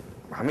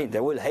 I mean, they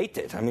will hate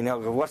it. I mean,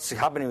 what's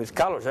happening with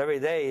Carlos every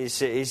day is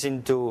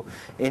into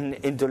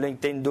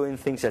LinkedIn doing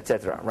things,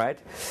 etc. Right?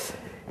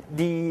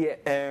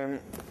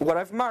 What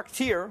I've marked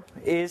here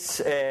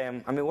is,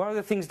 one of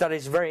the things that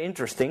is very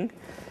interesting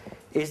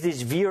is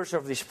these viewers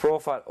of this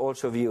profile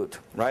also viewed,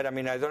 right? I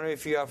mean, I don't know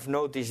if you have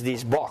noticed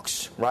this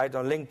box, right,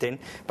 on LinkedIn,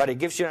 but it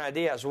gives you an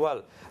idea as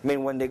well. I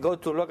mean, when they go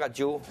to look at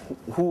you,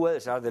 who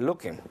else are they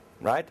looking?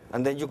 Right?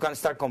 And then you can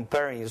start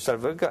comparing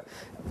yourself.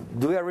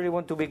 Do I really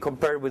want to be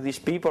compared with these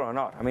people or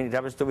not? I mean, it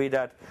happens to be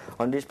that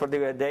on this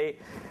particular day,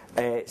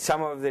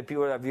 some of the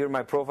people that view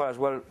my profile as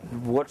well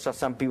watch that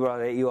some people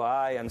are at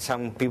EOI and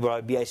some people are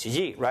at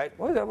BICG, right?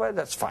 Well,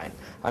 that's fine.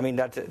 I mean,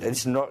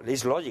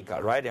 it's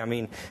logical, right? I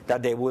mean,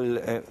 that they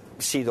will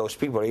see those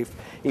people.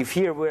 If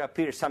here will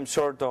appear some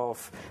sort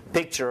of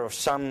picture of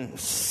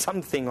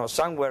something or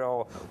somewhere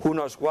or who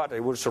knows what,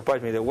 it will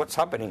surprise me that what's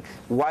happening.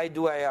 Why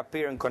do I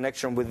appear in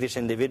connection with this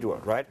individual,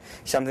 right?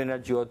 Something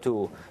that you ought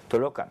to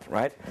look at,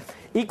 right?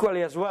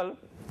 Equally as well,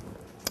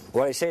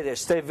 what I say is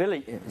stay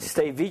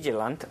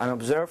vigilant and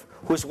observe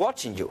who's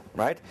watching you,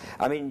 right?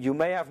 I mean, you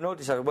may have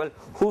noticed as well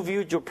who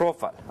viewed your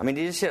profile. I mean,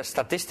 this is a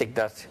statistic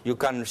that you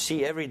can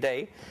see every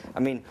day. I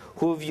mean,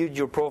 who viewed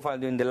your profile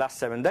during the last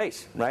 7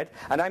 days, right?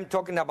 And I'm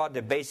talking about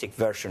the basic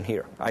version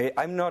here.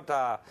 I'm not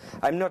a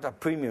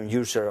premium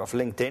user of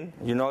LinkedIn.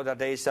 You know that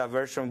there is a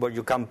version where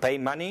you can pay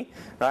money,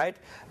 right?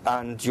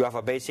 And you have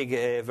a basic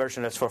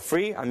version that's for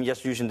free. I'm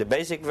just using the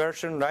basic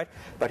version, right?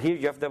 But here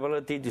you have the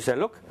ability to say,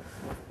 look,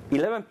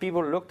 11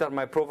 people looked at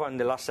my profile in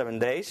the last 7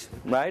 days,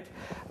 right?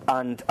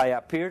 And I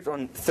appeared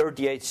on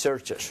 38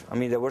 searches. I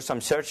mean, there were some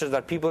searches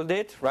that people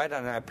did, right?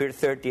 And I appeared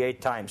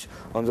 38 times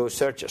on those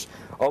searches.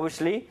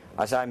 Obviously,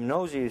 as I'm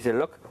nosy, you say,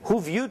 look,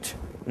 who viewed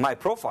my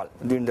profile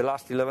during the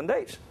last 11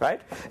 days, right?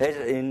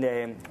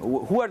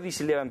 Who are these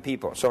 11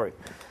 people? Sorry.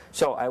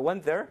 So I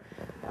went there,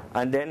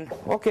 and then,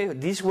 okay,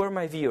 these were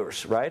my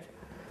viewers, right?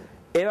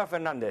 Eva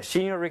Fernandez,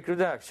 senior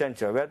recruiter at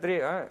Accenture.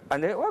 Beatriz,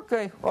 and then,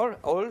 okay,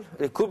 all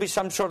it could be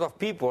some sort of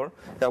people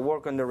that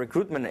work in the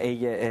recruitment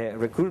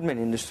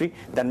industry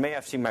that may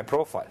have seen my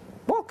profile.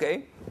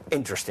 Okay,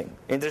 interesting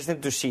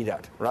to see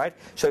that, right?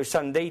 So it's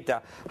some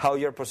data how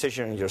you're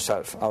positioning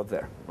yourself out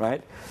there,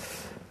 right?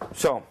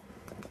 So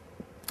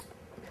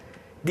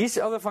this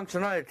other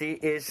functionality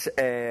is,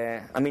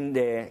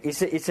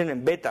 it's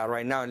in beta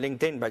right now in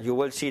LinkedIn, but you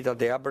will see that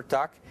the upper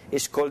tag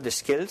is called the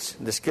skills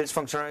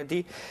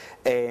functionality.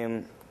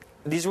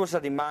 This was a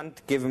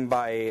demand given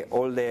by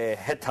all the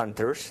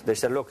headhunters. They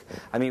said, look,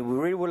 I mean, we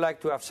really would like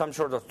to have some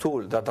sort of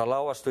tool that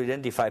allow us to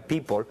identify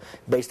people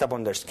based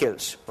upon their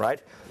skills,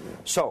 right?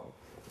 So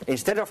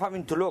instead of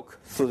having to look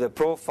through the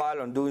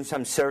profile and doing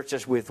some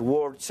searches with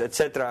words,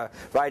 etc.,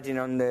 writing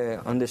on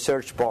the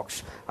search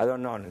box, I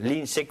don't know,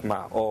 Lean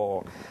Sigma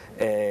or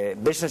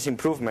business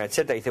improvement,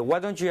 etc., why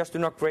don't you just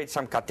create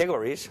some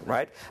categories,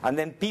 right? And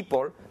then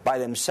people by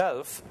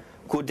themselves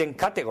could then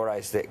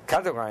categorize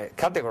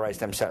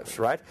themselves,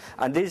 right?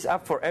 And this is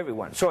up for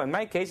everyone. So in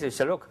my case, I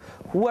say, look,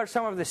 who are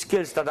some of the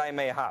skills that I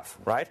may have,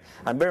 right?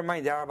 And bear in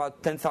mind, there are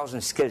about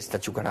 10,000 skills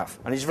that you can have.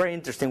 And it's very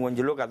interesting when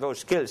you look at those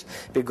skills,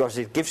 because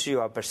it gives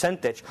you a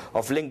percentage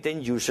of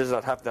LinkedIn users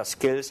that have the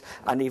skills,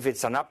 and if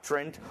it's an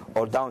uptrend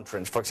or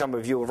downtrend. For example,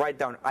 if you write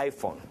down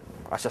iPhone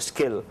as a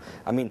skill,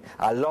 I mean,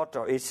 a lot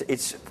of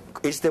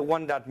it's the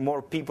one that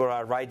more people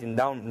are writing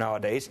down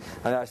nowadays,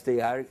 and as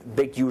they are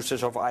big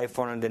users of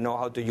iPhone and they know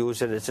how to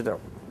use it, etc.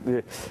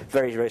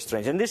 Very, very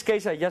strange. In this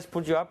case, I just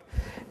put you up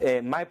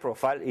my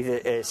profile,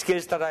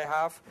 skills that I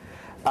have,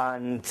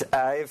 and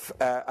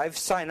I've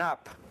signed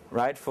up,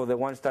 right, for the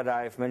ones that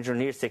I've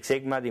mentioned here: Six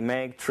Sigma,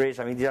 DMake, Trish.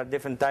 I mean, these are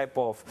different type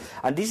of,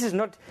 and this is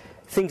not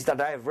things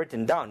that I have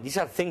written down. These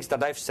are things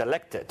that I've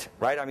selected,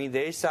 right? I mean,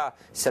 there is a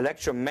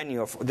selection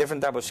menu of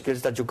different type of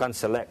skills that you can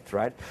select,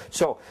 right?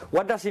 So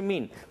what does it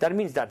mean? That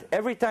means that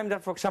every time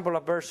that, for example,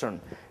 a person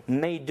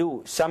may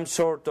do some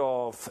sort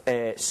of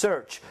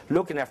search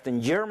looking after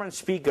German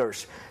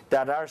speakers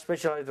that are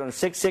specialized on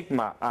Six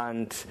Sigma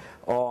and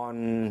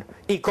on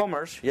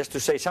e-commerce, just to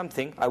say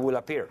something, I will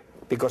appear,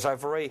 because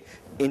I've already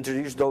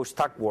introduced those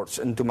tag words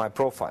into my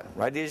profile,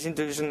 right? It is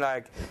introducing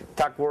like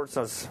tag words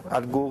as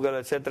at Google,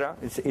 etc.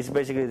 It's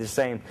basically the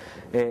same.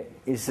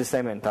 It's the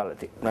same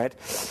mentality, right?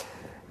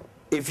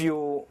 If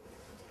you,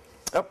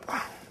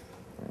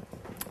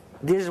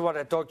 this is what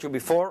I talked to you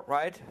before,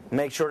 right?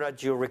 Make sure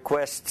that you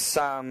request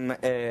some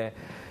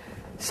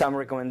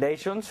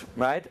recommendations,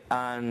 right?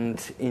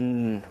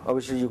 And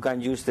obviously you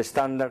can use the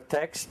standard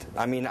text.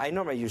 I mean, I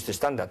normally use the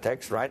standard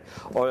text, right?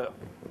 Or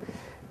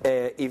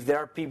if there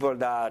are people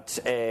that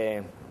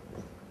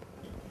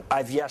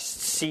I've just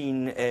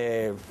seen,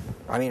 I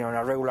mean, on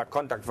a regular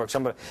contact, for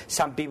example,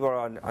 some people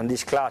on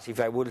this class, if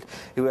I will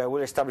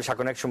establish a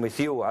connection with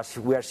you, as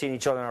we are seeing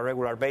each other on a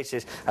regular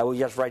basis, I will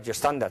just write your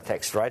standard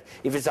text, right?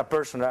 If it's a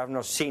person that I have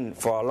not seen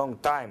for a long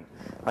time,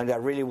 and I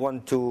really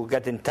want to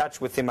get in touch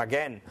with him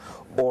again,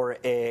 or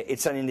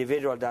it's an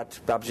individual that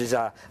perhaps is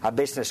a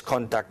business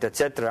contact,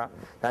 etc.,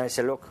 then I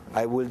say, look,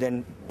 I will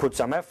then put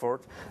some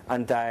effort,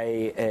 and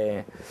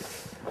I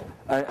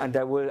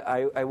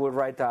will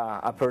write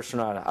a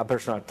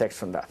personal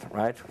text on that,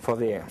 right, for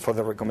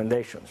the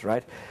recommendations,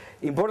 right.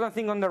 Important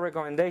thing on the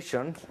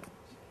recommendation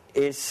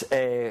is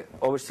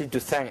obviously to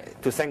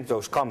thank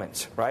those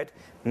comments, right.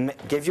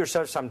 Give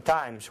yourself some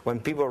times when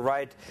people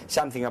write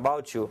something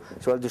about you,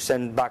 so to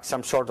send back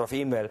some sort of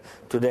email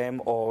to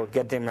them or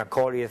get them a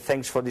call.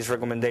 Thanks for this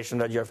recommendation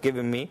that you have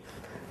given me,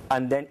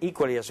 and then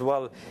equally as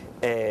well.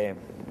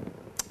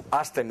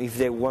 Ask them if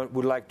they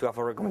would like to have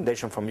a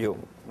recommendation from you,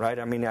 right?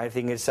 I mean, I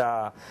think it's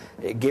a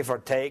give or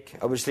take.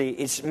 Obviously,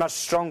 it's much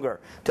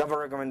stronger to have a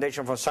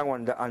recommendation from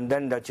someone and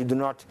then that you do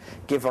not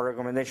give a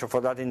recommendation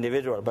for that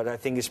individual. But I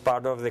think it's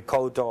part of the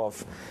code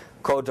of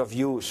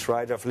use,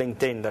 right, of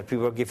LinkedIn, that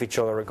people give each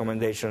other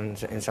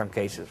recommendations in some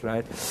cases,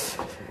 right?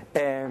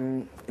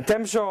 In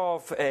terms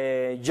of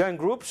join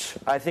groups,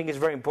 I think it's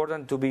very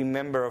important to be a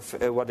member of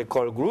what they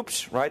call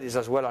groups, right? It's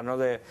as well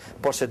another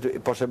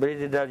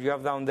possibility that you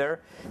have down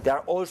there. There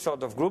are all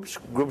sorts of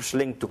groups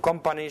linked to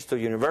companies, to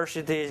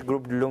universities,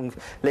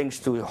 links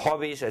to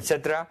hobbies,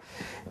 etc.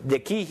 The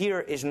key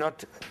here is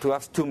not to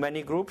have too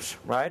many groups,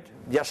 right?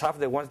 Just have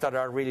the ones that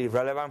are really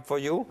relevant for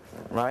you,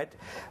 right?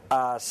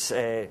 As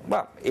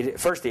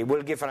firstly, it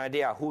will give an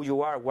idea who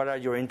you are, what are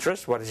your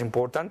interests, what is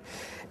important.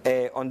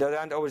 On the other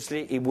hand,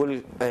 obviously, it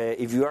will,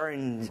 if you are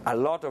in a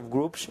lot of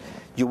groups,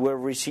 you will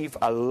receive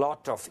a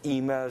lot of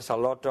emails, a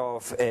lot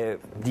of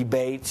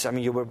debates. I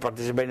mean, you will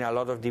participate in a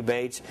lot of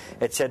debates,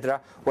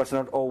 etc. What's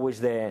not always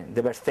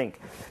the best thing.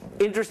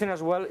 Interesting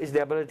as well is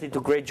the ability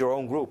to create your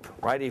own group,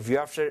 right? If you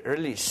have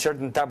really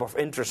certain type of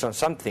interest on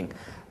something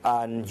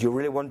and you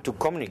really want to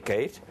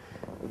communicate,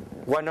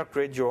 why not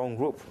create your own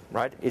group,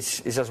 right?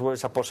 It's as well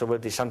as a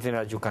possibility, something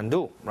that you can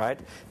do, right?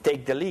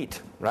 Take the lead,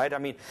 right? I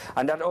mean,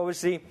 and that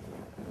obviously,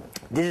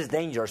 this is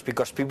dangerous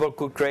because I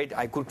could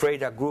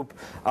create a group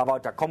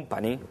about a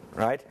company,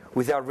 right,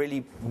 without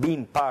really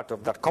being part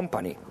of that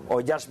company,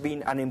 or just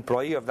being an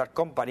employee of that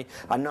company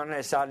and not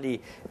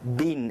necessarily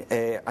being,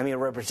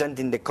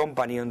 representing the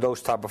company on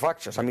those type of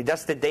actions. I mean,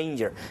 that's the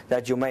danger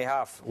that you may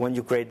have when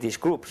you create these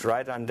groups,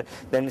 right? And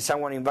then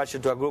someone invites you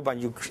to a group and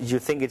you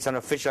think it's an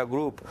official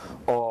group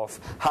of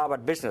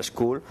Harvard Business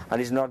School, and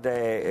it's not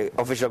the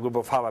official group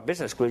of Harvard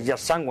Business School. It's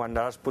just someone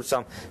that has put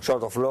some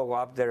sort of logo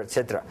up there,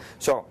 etc.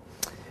 So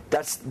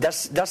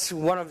that's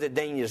one of the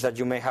dangers that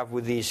you may have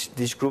with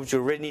these groups. You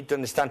really need to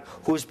understand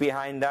who's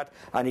behind that,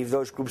 and if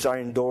those groups are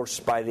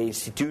endorsed by the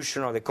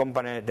institution or the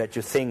company that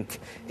you think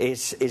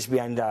is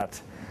behind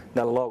that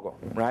logo,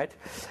 right?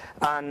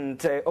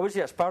 And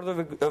obviously, as part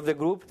of the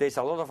group, there's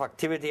a lot of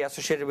activity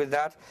associated with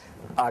that.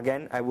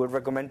 Again, I would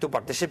recommend to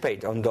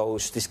participate on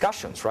those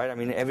discussions, right? I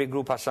mean, every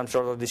group has some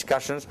sort of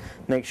discussions.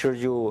 Make sure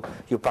you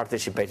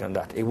participate on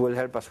that. It will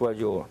help as well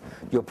your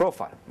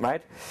profile,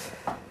 right?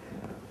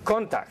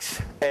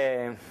 Contacts.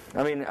 As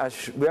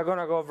we are going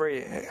to go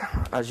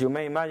as you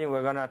may imagine,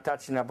 we're going to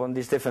touch upon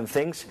these different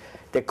things.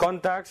 The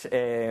contacts,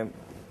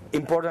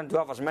 important to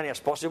have as many as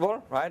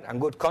possible, right? And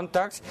good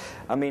contacts.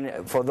 I mean,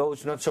 for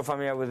those not so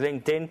familiar with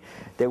LinkedIn,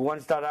 the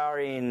ones that are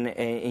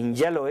in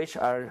yellowish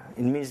it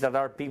means that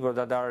are people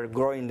that are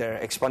growing,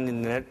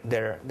 expanding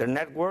their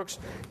networks.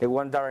 The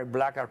ones that are in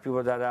black are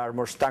people that are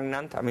more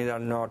stagnant. I mean, they're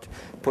not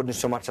putting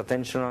so much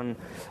attention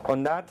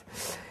on that.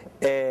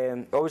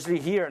 Obviously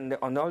here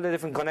on all the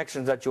different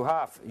connections that you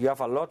have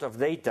a lot of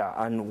data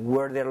and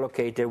where they're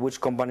located,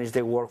 which companies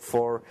they work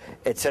for,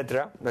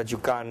 etc. That you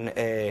can,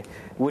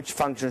 which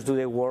functions do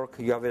they work,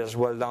 you have it as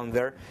well down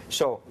there.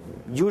 So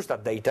use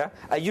that data.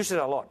 I use it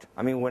a lot.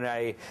 I mean, when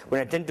I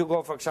tend to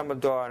go, for example,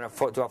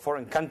 to a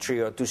foreign country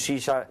or to see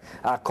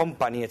a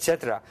company,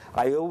 etc.,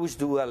 I always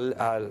do a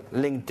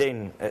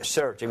LinkedIn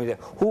search. I mean,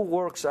 who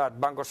works at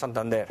Banco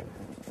Santander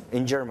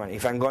in Germany?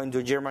 If I'm going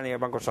to Germany,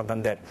 Banco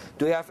Santander,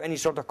 do you have any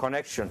sort of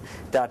connection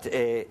that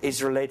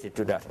is related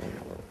to that?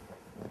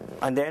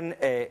 And then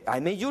I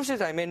may use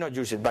it, I may not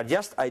use it, but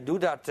just I do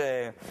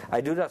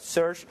that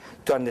search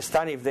to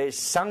understand if there is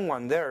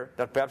someone there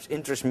that perhaps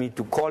interests me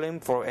to call him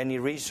for any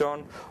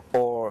reason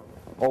or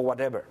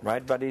whatever,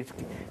 right? But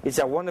it's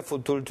a wonderful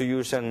tool to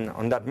use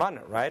on that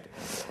manner, right?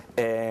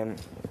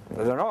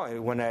 I don't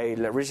know. When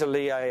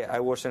recently I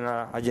was in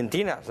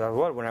Argentina as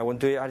well. When I went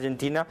to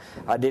Argentina,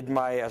 I did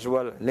my as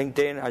well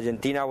LinkedIn,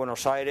 Argentina,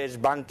 Buenos Aires,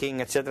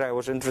 banking, etc. I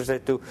was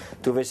interested to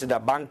visit a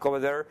bank over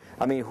there.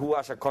 I mean, who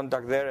has a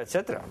contact there,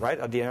 etc. Right?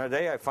 At the end of the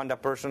day, I found a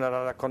person that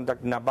had a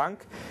contact in a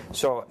bank,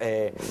 so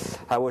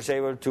I was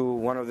able to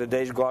one of the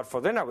days go out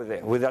for dinner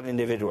with that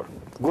individual.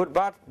 Good,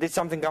 bad? Did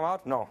something come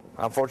out? No.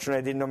 Unfortunately,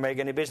 I did not make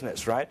any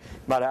business, right?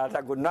 But I had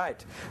a good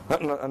night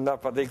on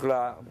that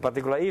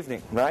particular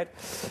evening, right?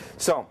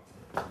 So.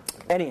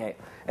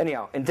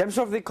 Anyhow, in terms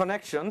of the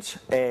connections,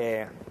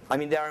 I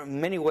mean, there are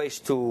many ways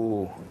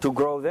to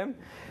grow them.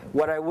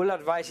 What I will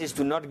advise is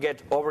to not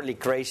get overly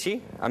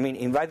crazy. I mean,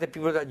 invite the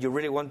people that you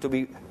really want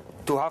to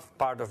have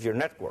part of your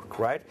network,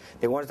 right?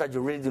 The ones that you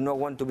really do not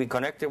want to be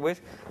connected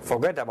with,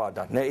 forget about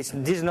that. This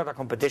is not a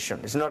competition.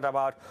 It's not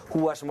about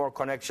who has more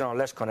connection or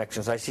less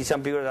connections. I see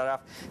some people that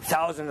have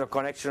thousands of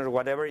connections or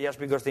whatever just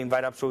because they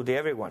invite absolutely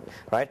everyone,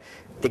 right?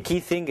 The key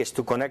thing is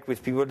to connect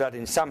with people that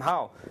in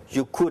somehow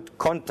you could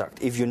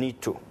contact if you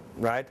need to,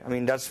 right? I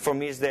mean, that's for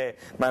me is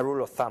my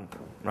rule of thumb,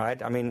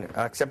 right? I mean,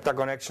 accept a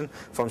connection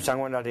from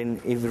someone that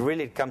if it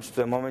really comes to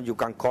the moment, you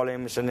can call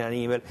him, send an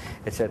email,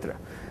 etc.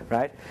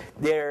 Right?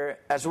 There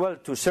as well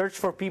to search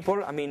for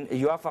people. I mean,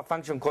 you have a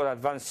function called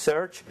advanced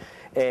search.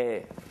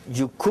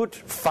 You could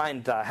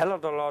find a hell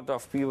of a lot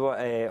of people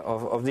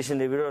of these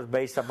individuals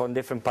based upon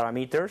different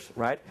parameters,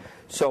 right?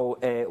 So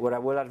what I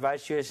will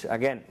advise you is,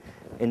 again,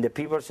 in the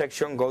people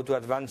section, go to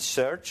advanced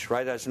search,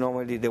 right? That's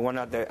normally the one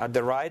at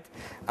the right,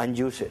 and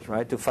use it,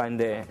 right, to find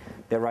the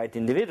right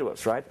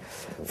individuals, right?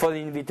 For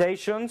the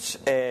invitations,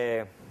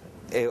 try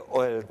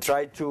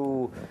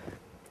to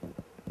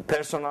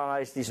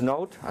personalize this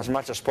note as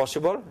much as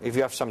possible if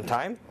you have some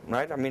time,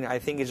 right? I mean, I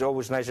think it's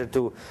always nicer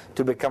to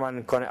become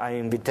an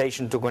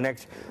invitation to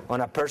connect on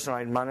a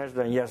personalized manner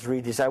than just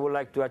read this. I would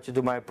like to add you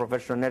to my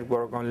professional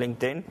network on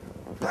LinkedIn.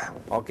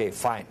 Okay,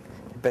 fine.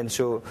 Depends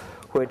who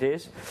it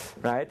is,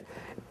 right?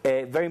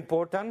 Very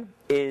important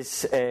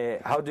is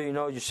how do you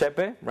know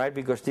Giuseppe, right?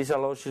 Because this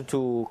allows you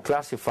to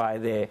classify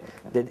the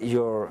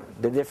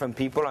different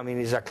people. I mean,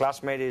 is a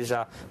classmate, is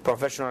a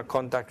professional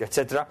contact,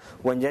 etc.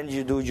 When then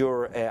you do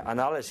your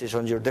analysis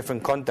on your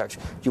different contacts,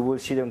 you will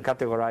see them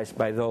categorized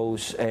by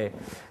those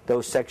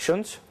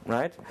sections,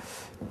 right?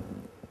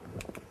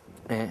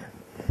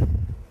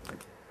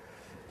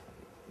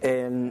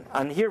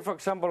 And here, for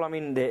example, I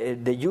mean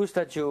the use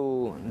that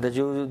you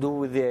do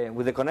with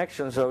the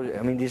connection. So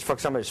I mean, this, for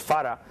example, is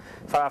Farah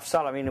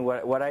Afzal. I mean,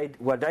 what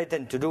I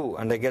tend to do,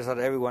 and I guess that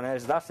everyone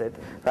else does it,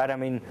 right? I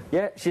mean,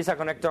 yeah, she's a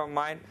connector of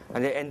mine,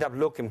 and they end up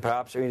looking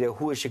perhaps, I mean,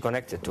 who is she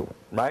connected to,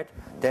 right?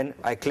 Then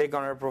I click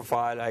on her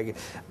profile.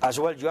 As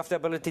well, you have the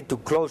ability to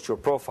close your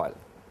profile.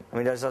 I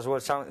mean, that's as well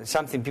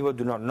something people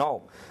do not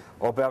know,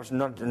 or perhaps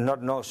not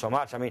know so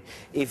much. I mean,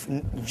 if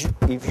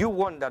you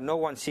want that no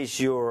one sees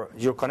your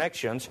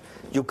connections,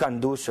 you can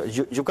do so.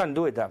 You can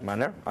do it that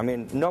manner. I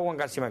mean, no one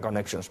can see my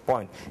connections.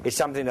 Point. It's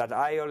something that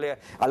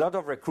a lot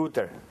of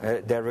recruiters,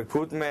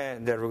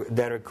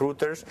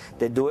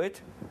 they do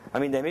it. I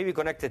mean, they may be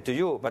connected to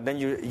you, but then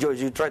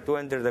you try to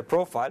enter the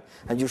profile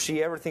and you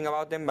see everything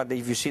about them, but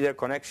if you see their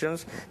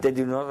connections, they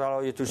do not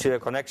allow you to see their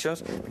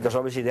connections, because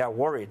obviously they are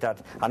worried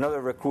that another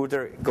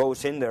recruiter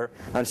goes in there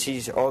and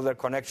sees all their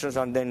connections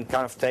and then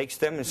kind of takes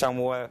them in some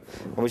way,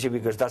 obviously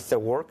because that's their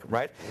work,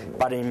 right?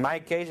 But in my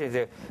case,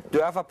 do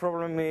you have a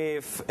problem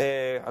if,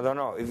 I don't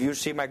know, if you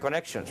see my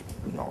connections?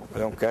 No, I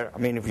don't care. I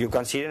mean, if you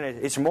can see them,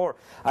 it's more,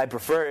 I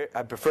prefer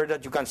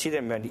that you can see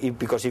them,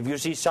 because if you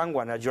see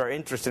someone that you are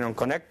interested in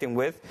connecting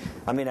with,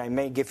 I mean, I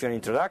may give you an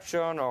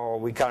introduction, or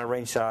we can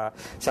arrange some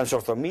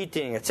sort of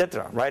meeting,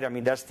 etc. Right? I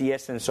mean, that's the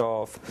essence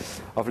of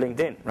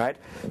LinkedIn, right?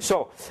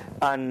 So,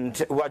 and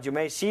what you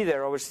may see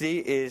there, obviously,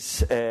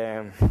 is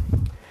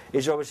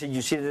is obviously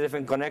you see the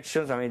different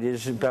connections. I mean,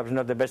 this is perhaps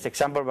not the best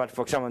example, but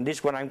for example, on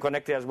this one I'm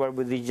connected as well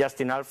with the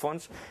Justin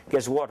Alphonse.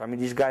 Guess what? I mean,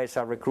 this guy is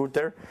a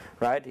recruiter,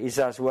 right? He's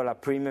as well a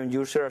premium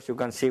user, as you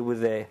can see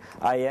with the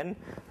IN,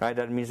 right?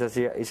 That means that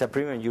he's a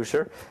premium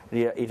user.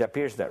 It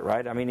appears there,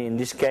 right? I mean, in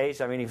this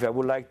case, I mean, if I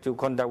would like to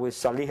contact with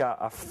Saliha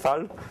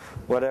Afthal,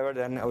 whatever,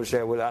 then I would say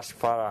I will ask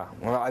Farah.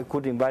 Well, I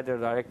could invite her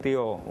directly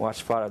or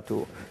ask Farah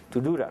to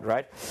do that,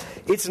 right?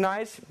 It's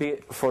nice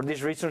for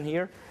this reason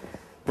here.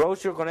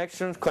 Browse your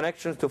connections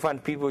to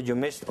find people you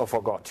missed or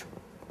forgot.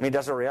 I mean,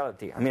 that's a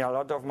reality. I mean, a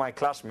lot of my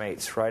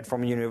classmates, right,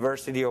 from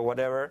university or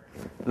whatever,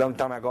 long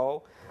time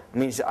ago,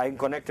 means I'm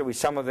connected with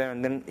some of them,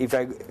 and then if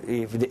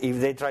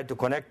they try to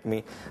connect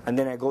me, and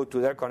then I go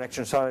to their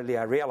connection, suddenly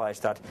I realize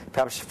that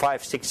perhaps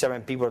 5, 6,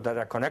 7 people that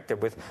I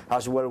connected with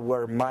as well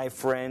were my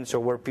friends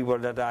or were people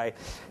that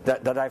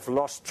I've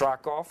lost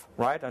track of,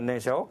 right? And they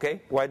say,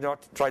 okay, why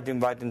not try to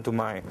invite them to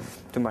my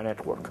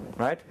network,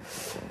 right?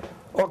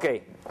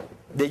 Okay.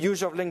 The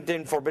use of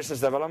LinkedIn for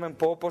business development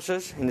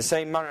purposes, in the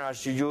same manner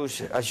as you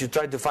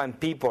try to find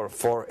people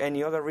for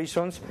any other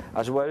reasons,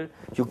 as well,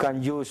 you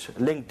can use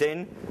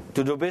LinkedIn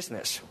to do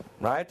business,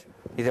 right?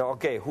 You say,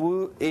 okay,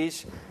 who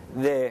is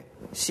the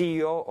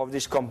CEO of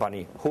this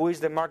company? Who is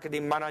the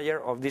marketing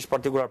manager of this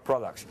particular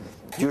product?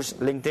 Use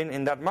LinkedIn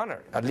in that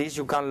manner. At least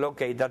you can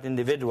locate that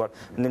individual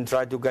and then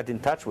try to get in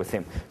touch with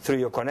him through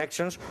your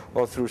connections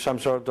or through some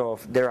sort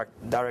of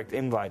direct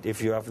invite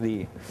if you are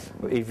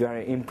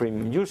an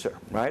in-premium user,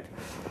 right?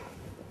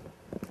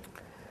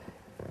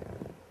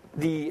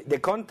 The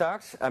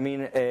contacts, I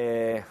mean,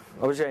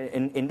 obviously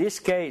in this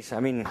case, I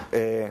mean,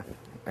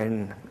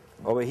 and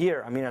over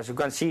here, I mean, as you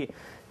can see,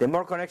 the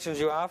more connections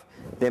you have,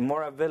 the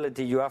more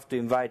ability you have to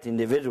invite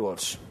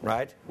individuals,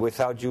 right?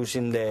 Without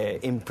using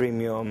the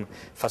in-premium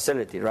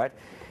facility, right?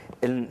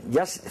 And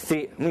just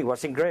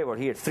what's incredible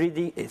here,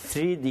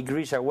 3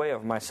 degrees away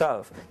of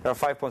myself, there are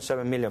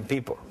 5.7 million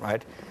people,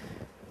 right?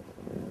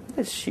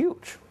 It's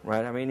huge,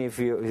 right? I mean, if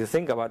you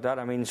think about that,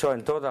 I mean, so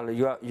in total,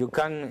 you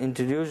can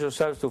introduce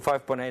yourselves to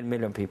 5.8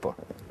 million people.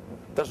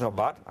 That's not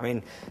bad. I mean,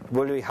 it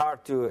will be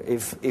hard to,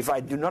 if I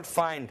do not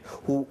find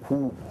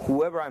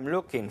whoever I'm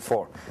looking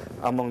for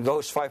among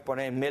those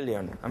 5.8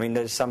 million, I mean,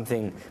 there's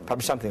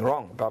perhaps something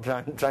wrong. Perhaps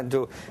I'm trying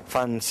to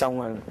find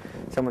someone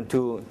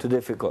too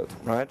difficult,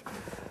 right?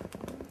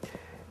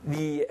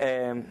 The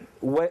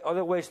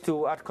other ways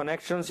to add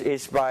connections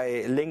is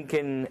by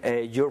linking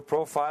your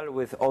profile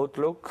with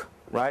Outlook,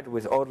 right?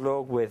 With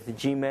Outlook, with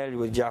Gmail,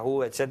 with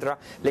Yahoo, etc.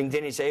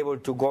 LinkedIn is able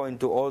to go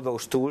into all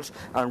those tools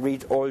and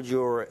read all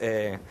your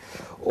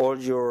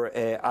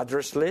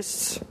address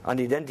lists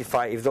and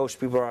identify if those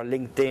people are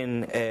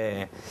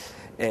LinkedIn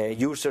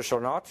users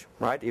or not,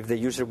 right? If they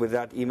use it with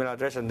that email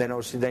address, and then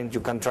also then you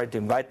can try to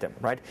invite them,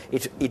 right?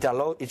 It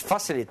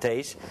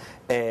facilitates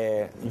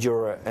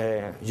your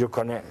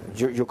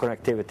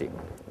connectivity,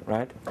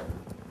 right?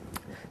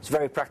 It's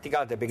very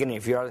practical at the beginning.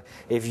 If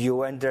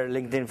you enter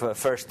LinkedIn for the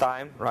first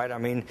time, right? I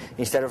mean,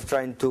 instead of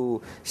trying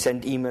to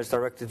send emails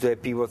directly to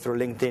people through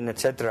LinkedIn,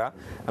 etc.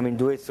 I mean,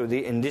 do it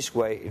in this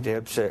way.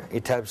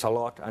 It helps a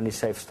lot and it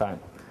saves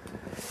time.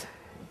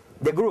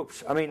 The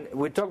groups. I mean,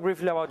 we talked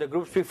briefly about the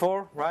groups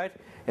before, right?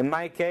 In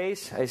my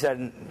case, I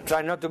said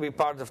try not to be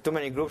part of too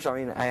many groups. I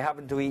mean, I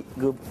have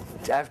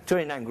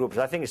 29 groups.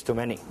 I think it's too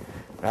many,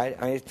 right?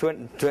 I mean, it's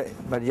 20,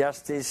 but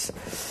just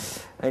this.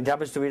 It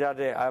happens to be that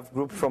I have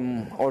groups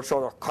from all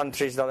sorts of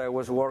countries that I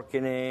was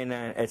working in,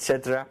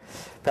 etc.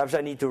 Perhaps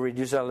I need to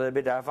reduce it a little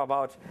bit. I have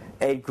about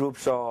 8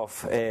 groups of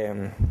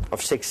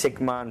Six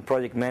Sigma and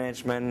project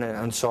management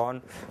and so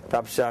on.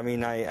 Perhaps, I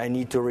mean, I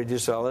need to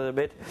reduce it a little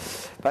bit.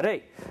 But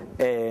hey,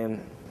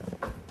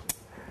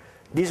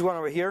 this one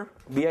over here,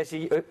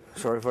 BICG,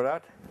 sorry for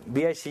that.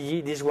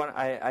 BICG, this one,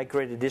 I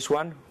created this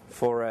one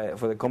for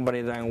the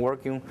company that I'm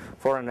working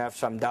for, and I have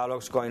some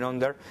dialogues going on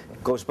there.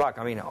 It goes back.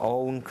 I mean,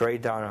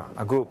 create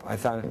a group. I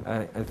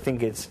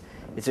think it's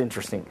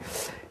interesting.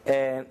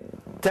 In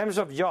terms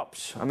of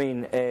jobs, I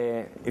mean,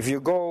 if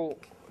you go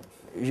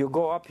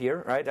up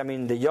here, right? I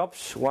mean, the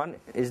jobs one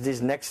is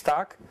this next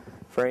tag,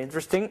 very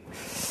interesting.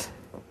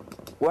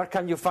 What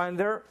can you find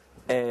there?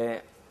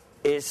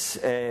 Is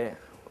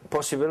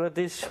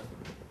possibilities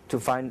to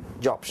find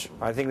jobs.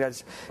 I think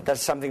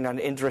that's something that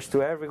interests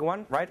to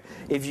everyone, right?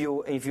 If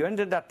you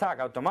enter that tag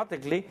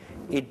automatically,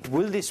 it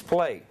will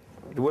display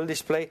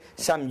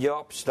some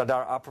jobs that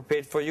are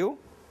appropriate for you,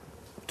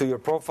 to your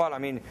profile. I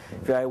mean,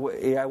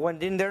 if I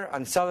went in there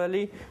and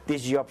suddenly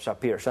these jobs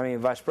appear. I mean,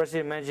 Vice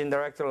President, Managing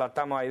Director,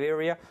 Latam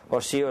Iberia, or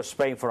CEO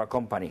Spain for a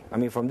company. I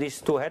mean, from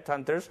these two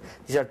headhunters,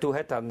 these are two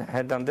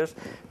headhunters,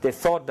 they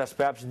thought that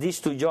perhaps these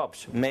 2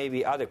 jobs may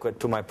be adequate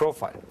to my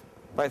profile.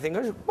 I think,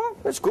 well,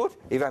 that's good.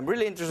 If I'm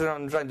really interested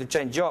in trying to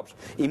change jobs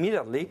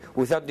immediately,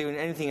 without doing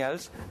anything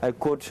else, I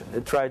could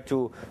try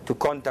to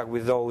contact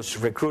with those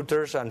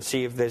recruiters and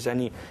see if there's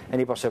any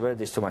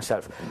possibilities to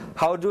myself.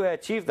 How do I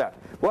achieve that?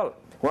 Well,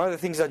 one of the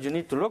things that you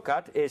need to look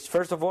at is,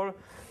 first of all,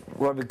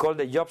 what we call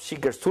the job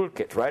seekers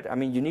toolkit, right? I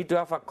mean, you need to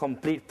have a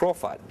complete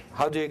profile.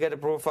 How do you get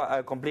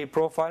a complete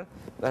profile?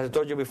 As I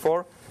told you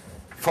before,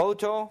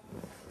 photo,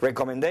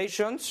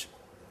 recommendations,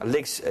 at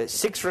least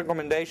 6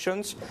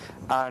 recommendations,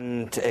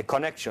 and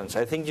connections.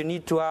 I think you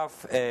need to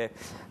have, I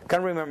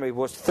can't remember, it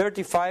was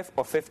 35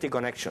 or 50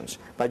 connections,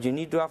 but you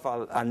need to have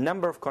a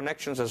number of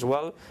connections as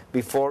well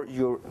before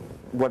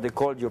what they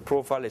call your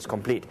profile is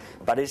complete.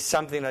 But it's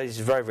something that is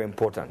very, very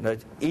important,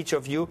 that each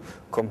of you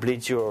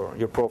completes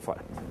your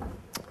profile,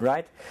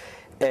 right?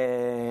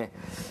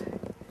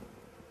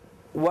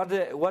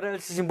 What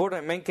else is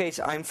important? In my case,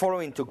 I'm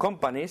following 2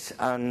 companies,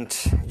 and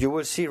you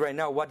will see right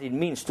now what it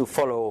means to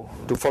follow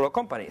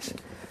companies.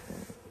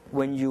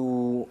 When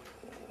you,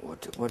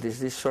 what is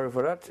this? Sorry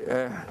for that.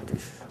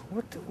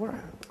 What?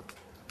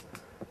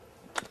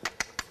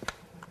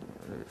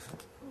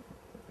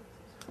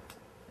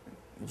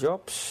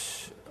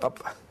 Jobs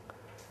up.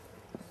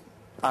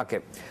 Okay.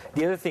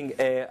 The other thing,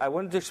 I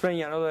wanted to explain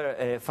you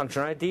another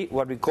functionality,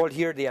 what we call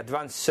here the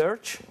advanced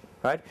search.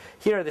 Right?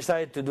 Here I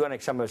decided to do an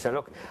example. I said,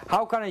 look,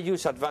 how can I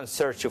use advanced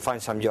search to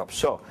find some jobs?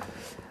 So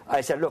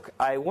I said, look,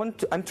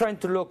 I'm trying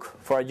to look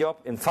for a job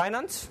in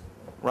finance,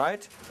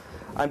 right?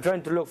 I'm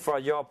trying to look for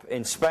a job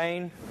in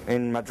Spain,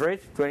 in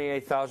Madrid,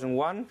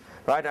 28,001,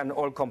 right? And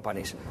all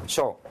companies.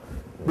 So,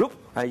 look,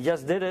 I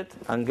just did it,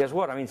 and guess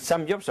what? I mean,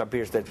 some jobs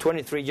appears there,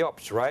 23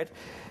 jobs, right?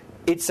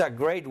 It's a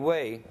great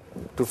way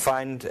to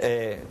find,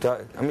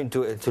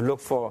 to look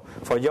for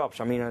jobs.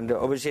 I mean, and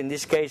obviously in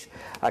this case,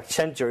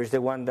 Accenture is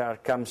the one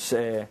that comes.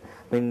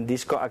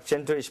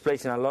 Accenture is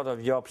placing a lot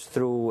of jobs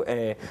through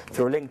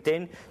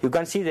LinkedIn. You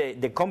can see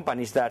the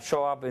companies that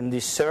show up in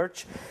this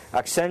search: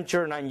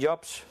 Accenture 9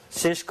 jobs,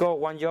 Cisco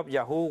 1 job,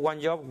 Yahoo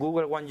 1 job,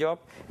 Google 1 job,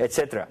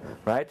 etc.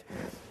 Right?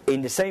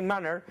 In the same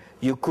manner,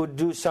 you could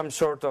do some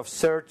sort of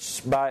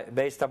search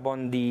based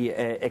upon the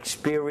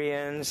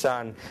experience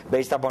and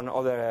based upon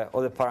other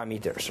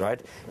parameters,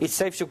 right? It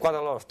saves you quite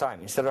a lot of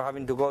time. Instead of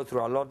having to go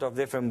through a lot of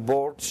different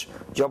boards,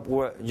 job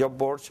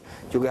boards,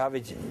 you have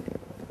it.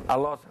 A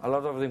lot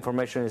of the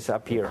information is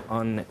up here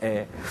on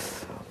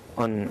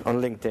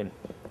LinkedIn.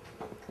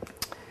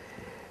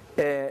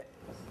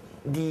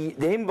 The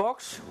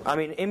inbox. I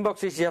mean,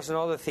 inbox is just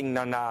another thing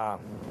than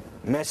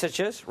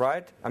messages,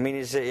 right? I mean,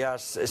 it's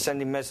just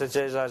sending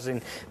messages, as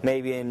in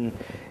maybe in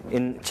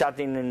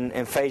chatting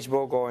in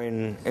Facebook or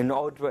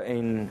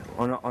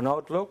on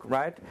Outlook,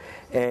 right?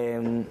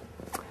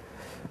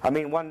 I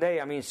mean, one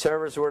day,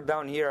 servers were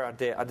down here at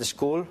the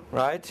school,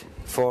 right?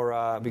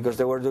 For because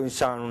they were doing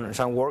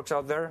some works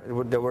out there.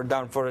 They were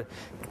down for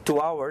 2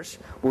 hours.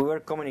 We were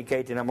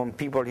communicating among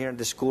people here at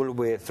the school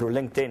through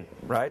LinkedIn,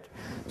 right?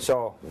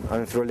 So,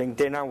 through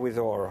LinkedIn and with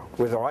our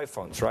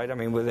iPhones, right? I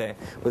mean, with the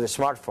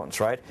smartphones,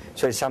 right?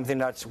 So it's something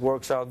that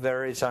works out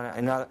there. It's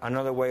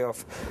another way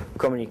of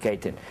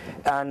communicating,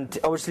 and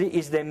obviously,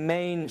 it's the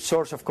main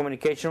source of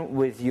communication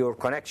with your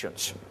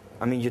connections.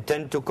 I mean, you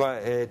tend to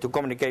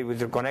communicate with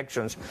your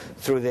connections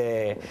through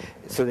the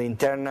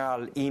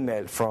internal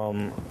email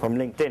from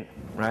LinkedIn,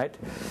 right?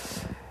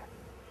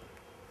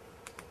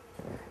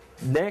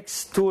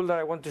 Next tool that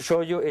I want to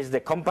show you is the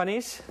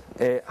companies.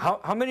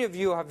 How many of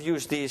you have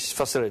used this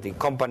facility,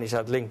 companies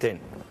at LinkedIn?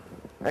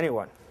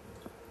 Anyone?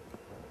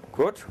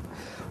 Good.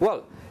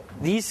 Well,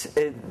 this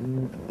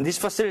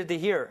facility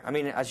here, I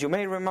mean, as you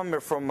may remember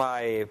from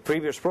my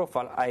previous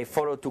profile, I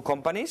follow 2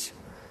 companies.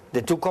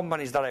 The 2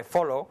 companies that I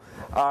follow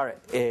are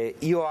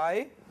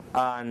EOI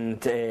and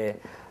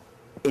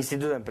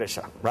Instituto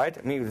Empresa, right?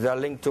 I mean, they're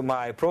linked to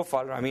my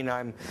profile. I mean,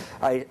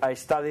 I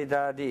studied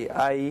at the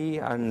IE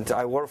and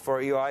I work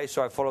for EOI,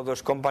 so I follow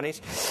those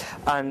companies.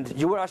 And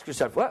you will ask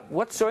yourself, well,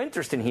 what's so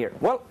interesting here?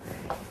 Well,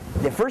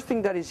 the first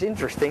thing that is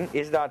interesting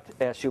is that,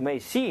 as you may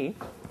see,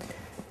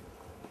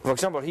 for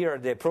example, here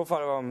the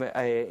profile of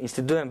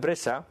Instituto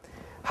Empresa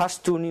has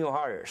 2 new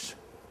hires.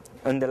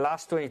 In the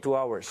last 22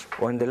 hours,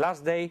 or in the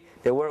last day,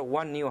 there were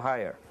 1 new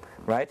hire,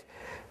 right?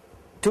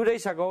 2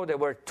 days ago, there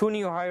were 2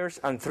 new hires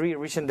and 3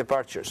 recent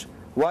departures.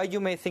 Why you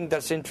may think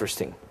that's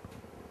interesting?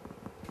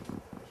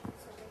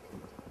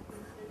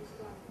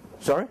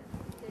 Sorry?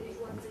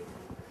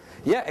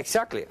 Yeah,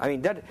 exactly. I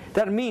mean,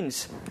 that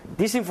means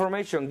this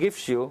information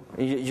gives you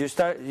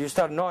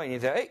start knowing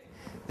that, hey,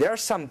 there are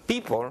some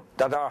people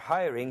that are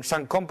hiring,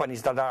 some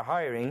companies that are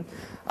hiring,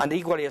 and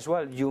equally as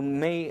well, you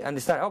may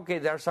understand, okay,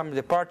 there are some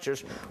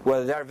departures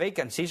where there are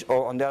vacancies,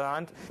 or on the other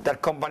hand,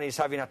 that company is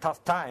having a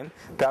tough time.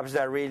 Perhaps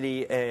they're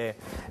really,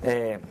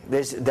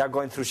 they're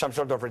going through some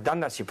sort of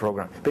redundancy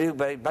program.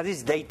 But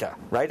it's data,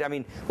 right? I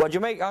mean, what you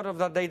make out of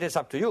that data is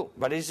up to you,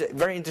 but it's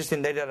very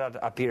interesting data that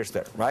appears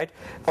there, right?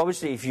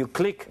 Obviously, if you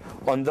click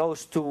on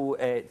those two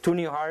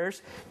new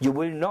hires, you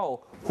will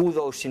know who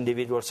those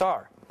individuals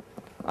are.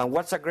 And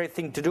what's a great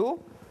thing to do?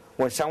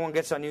 When someone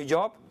gets a new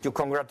job, you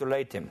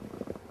congratulate him.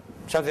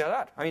 Something like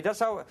that. I mean, that's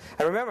how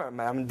I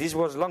remember. This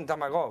was a long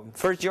time ago.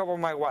 First job of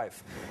my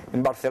wife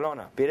in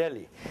Barcelona,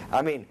 Pirelli.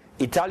 I mean,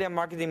 Italian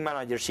marketing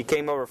manager. She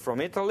came over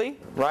from Italy,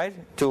 right,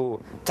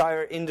 to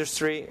tire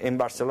industry in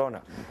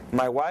Barcelona.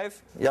 My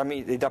wife, I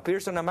mean, it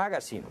appears on a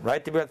magazine,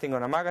 right? Typical thing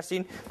on a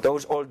magazine,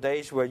 those old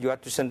days where you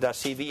had to send a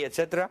CV,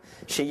 etc.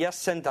 She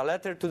just sent a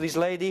letter to this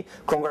lady,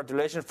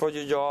 congratulations for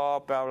your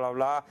job, blah, blah,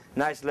 blah,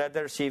 nice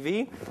letter,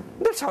 CV.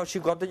 That's how she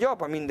got the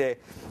job. I mean,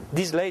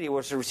 this lady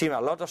was receiving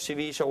a lot of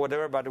CVs or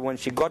whatever, but when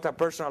she got a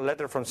personal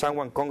letter from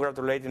someone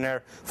congratulating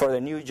her for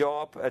the new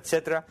job,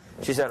 etc.,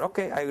 she said,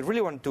 okay, I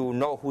really want to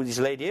know who this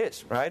lady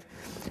is, right?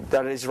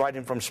 That is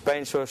writing from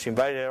Spain, so she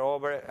invited her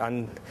over,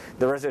 and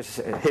the rest is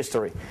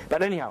history.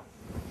 But anyhow,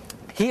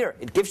 here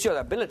it gives you the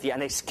ability,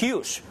 an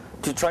excuse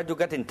to try to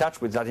get in touch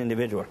with that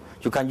individual.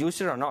 You can use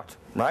it or not,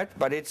 right?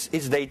 But it's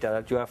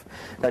data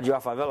that you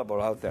have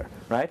available out there,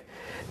 right?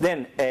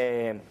 Then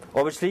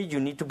obviously you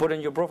need to put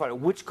in your profile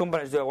which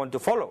companies do I want to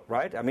follow,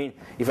 right? I mean,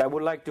 if I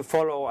would like to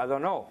follow, I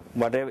don't know,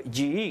 whatever,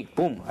 GE,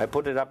 boom, I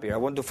put it up here. I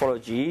want to follow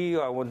GE,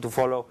 or I want to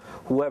follow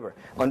whoever.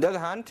 On the other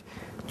hand,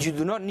 you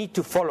do not need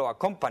to follow a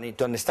company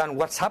to understand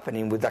what's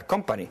happening with that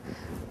company.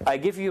 I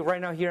give you right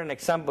now here an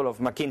example of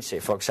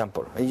McKinsey, for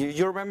example.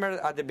 You remember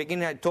at the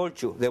beginning I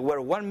told you there were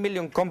 1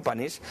 million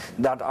companies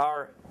that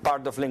are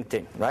part of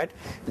LinkedIn, right?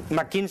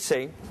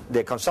 McKinsey,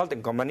 the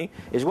consulting company,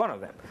 is one of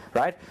them,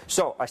 right?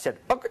 So I said,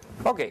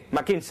 okay,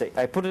 McKinsey.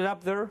 I put it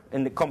up there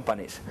in the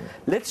companies.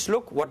 Let's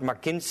look what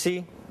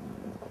McKinsey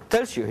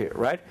tells you here,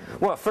 right?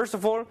 Well, first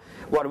of all,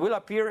 what will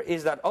appear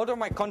is that out of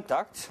my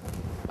contacts,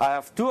 I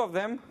have 2 of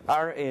them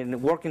are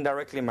working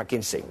directly in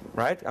McKinsey,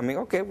 right? I mean,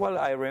 okay, well,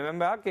 I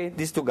remember, okay,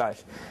 these 2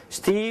 guys.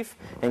 Steve,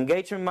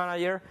 engagement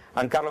manager,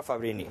 and Carlo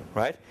Fabrini,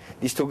 right?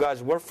 These 2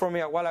 guys worked for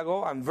me a while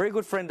ago. I'm a very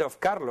good friend of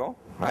Carlo,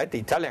 right? The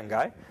Italian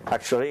guy,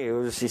 actually.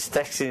 He's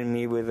texting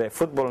me with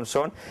football and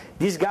so on.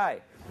 This guy,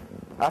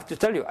 I have to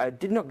tell you, I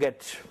did not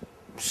get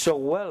so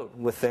well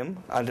with him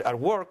at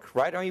work,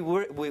 right? I mean,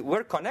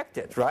 we're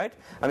connected, right?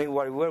 I mean,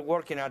 we're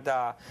working at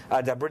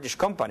a British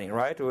company,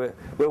 right?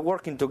 We're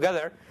working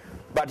together.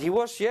 But he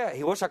was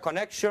a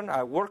connection,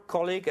 a work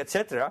colleague,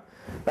 etc.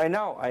 Right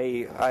now,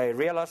 I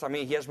realize, I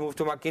mean, he has moved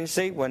to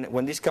McKinsey.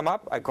 When this came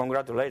up, I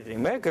congratulated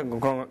him.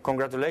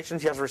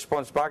 Congratulations, he has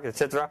response back,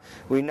 etc.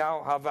 We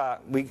now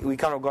have we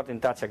kind of got in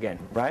touch again,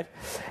 right?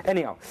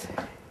 Anyhow,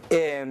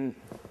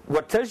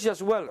 what tells you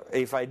as well,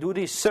 if I do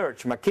this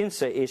search,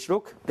 McKinsey is,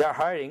 look, they're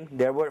hiring.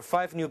 There were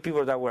 5 new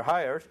people that were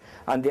hired,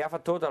 and they have a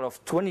total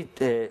of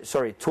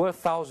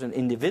 12,000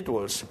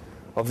 individuals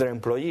of their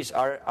employees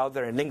are out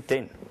there in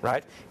LinkedIn,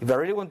 right? If I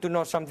really want to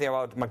know something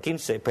about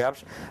McKinsey,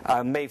 perhaps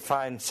I may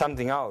find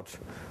something out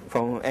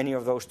from any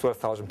of those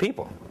 12,000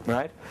 people,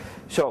 right?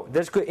 So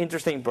that's good,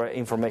 interesting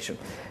information.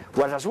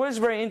 What as well is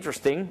very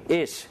interesting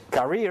is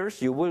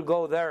careers. You will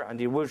go there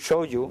and it will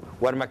show you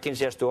what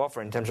McKinsey has to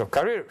offer in terms of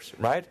careers,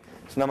 right?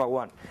 That's number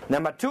 1.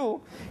 Number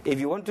 2, if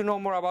you want to know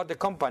more about the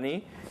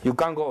company, you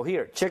can go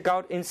here. Check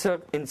out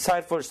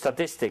insightful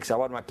statistics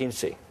about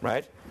McKinsey,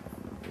 right?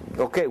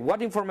 Okay,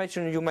 what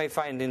information you may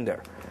find in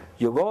there?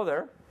 You go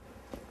there.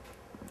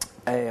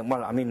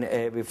 Well, I mean,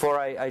 before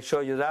I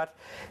show you that,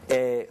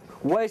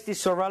 why is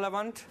this so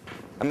relevant?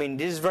 I mean,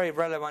 this is very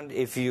relevant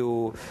if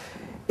you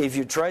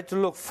try to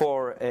look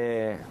for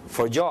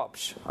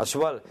jobs as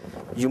well.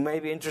 You may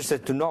be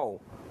interested to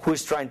know who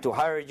is trying to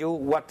hire you,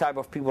 what type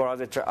of people are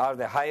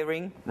they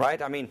hiring,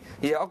 right? I mean,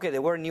 yeah, okay, they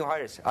were new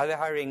hires. Are they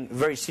hiring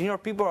very senior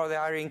people or are they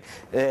hiring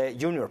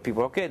junior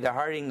people? Okay, they're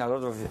hiring a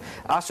lot of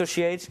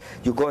associates.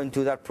 You go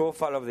into that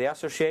profile of the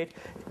associate.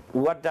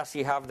 What does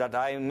he have that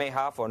I may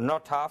have or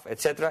not have,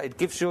 etc. It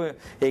gives you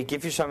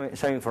some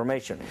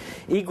information.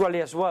 Equally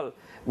as well,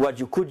 what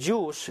you could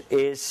use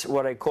is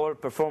what I call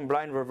perform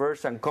blind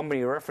reverse and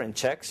company reference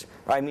checks.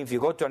 I mean, if you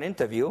go to an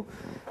interview,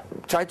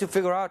 try to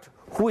figure out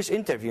who is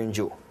interviewing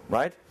you,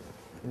 right?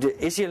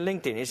 Is he on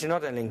LinkedIn? Is he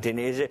not on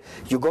LinkedIn?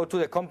 You go to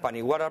the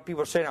company. What are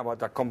people saying about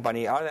that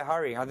company? Are they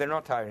hiring? Are they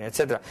not hiring?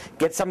 Etc.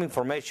 Get some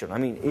information. I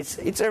mean,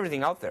 it's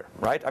everything out there,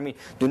 right? I mean,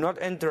 do not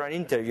enter an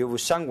interview with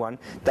someone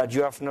that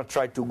you have not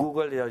tried to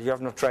Google, that you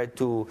have not tried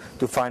to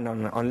find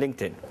on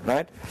LinkedIn,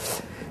 right?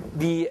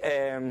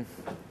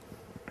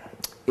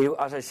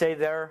 As I say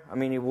there, I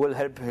mean, it will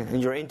help in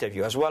your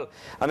interview as well.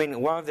 I mean,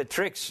 one of the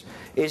tricks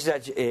is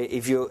that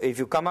if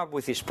you come up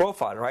with his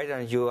profile, right,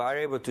 and you are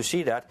able to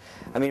see that,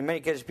 I mean, in many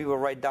cases people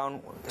write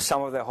down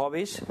some of their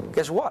hobbies.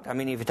 Guess what? I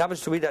mean, if it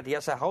happens to be that he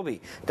has a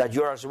hobby that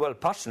you are as well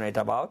passionate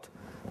about,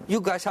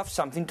 you guys have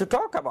something to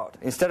talk about.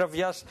 Instead of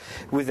just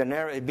with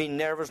being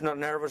nervous, not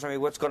nervous, I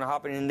mean, what's going to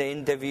happen in the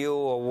interview,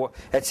 or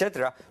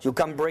etc., you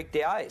can break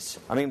the ice,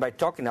 I mean, by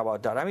talking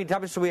about that. I mean, it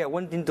happens to be I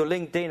went into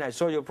LinkedIn, I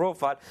saw your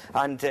profile,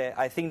 and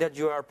I think that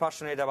you are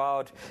passionate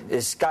about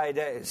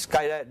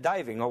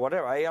skydiving or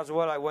whatever.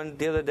 I went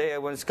the other day, I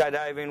went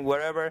skydiving,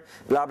 wherever,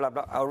 blah, blah,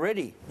 blah.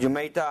 Already, you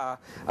made a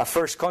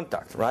first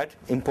contact, right?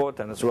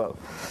 Important as well.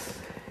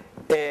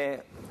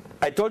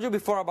 I told you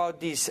before about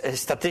these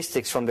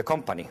statistics from the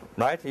company,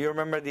 right? You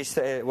remember this,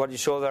 what you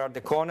saw there at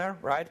the corner,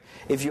 right?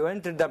 If you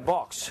enter that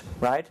box,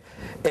 right,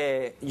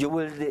 you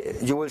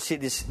will see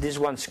this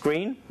one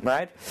screen,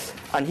 right?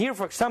 And here,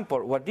 for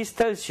example, what this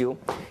tells you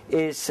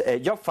is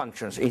job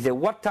functions. Is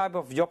what type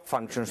of job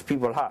functions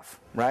people have,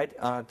 right?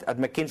 At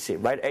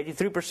McKinsey, right?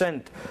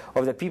 83%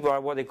 of the people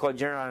are what they call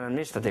general and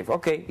administrative.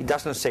 Okay, it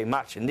does not say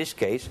much in this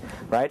case,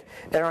 right?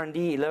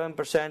 R&D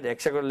 11%,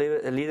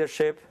 executive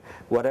leadership,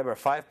 whatever,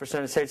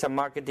 5%, sales and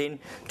marketing,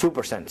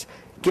 2%.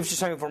 Gives you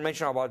some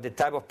information about the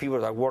type of people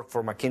that work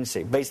for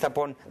McKinsey based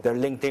upon their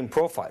LinkedIn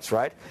profiles,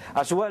 right?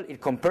 As well,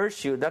 it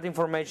compares you that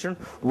information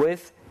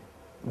with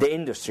the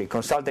industry,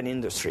 consulting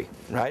industry,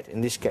 right?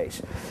 In this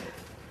case.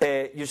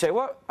 You say,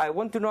 well, I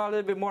want to know a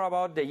little bit more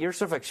about the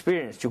years of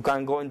experience. You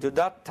can go into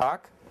that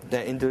tag,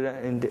 into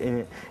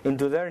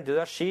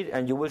that sheet,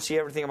 and you will see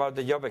everything about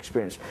the job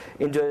experience.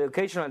 Into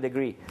educational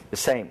degree, the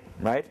same,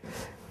 right?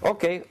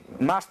 Okay,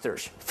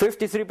 masters.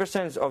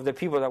 53% of the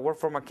people that work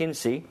for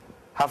McKinsey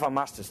have a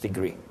master's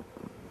degree.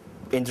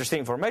 Interesting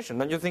information.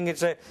 Don't you think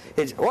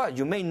it's well,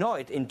 you may know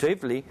it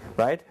intuitively,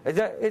 right?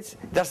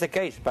 That's the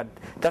case, but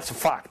that's a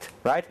fact,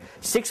 right?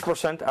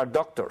 6% are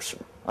doctors,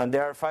 and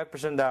there are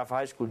 5% that have a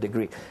high school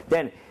degree.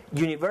 Then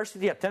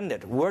university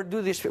attended. Where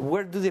does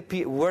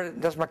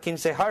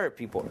McKinsey hire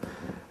people?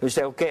 You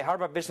say, okay,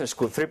 Harvard Business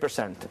School,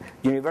 3%.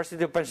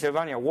 University of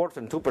Pennsylvania,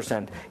 Wharton,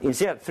 2%.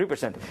 INSEAD,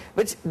 3%.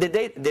 But the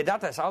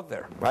data is out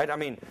there, right? I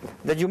mean,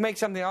 that you make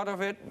something out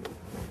of it,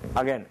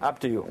 again, up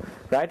to you,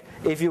 right?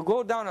 If you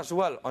go down as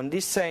well on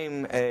this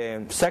same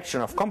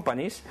section of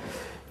companies,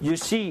 you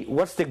see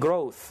what's the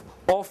growth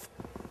of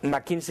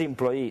McKinsey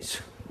employees,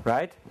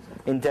 right?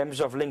 In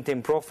terms of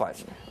LinkedIn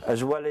profiles,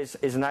 as well as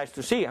it's nice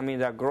to see. I mean,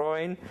 they're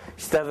growing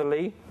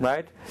steadily,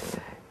 right?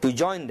 To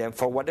join them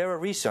for whatever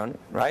reason,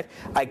 right?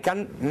 I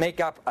can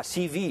make up a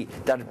CV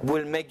that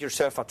will make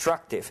yourself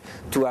attractive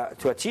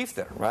to achieve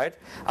that, right?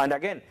 And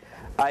again,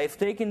 I've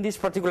taken this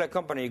particular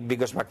company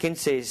because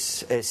McKinsey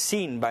is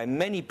seen by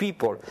many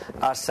people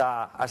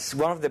as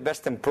one of the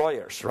best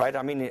employers, right?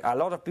 I mean, a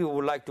lot of people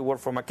would like to work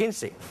for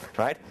McKinsey,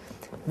 right?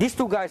 These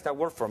two guys that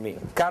work for me,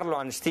 Carlo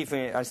and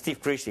Steve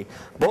Creasy,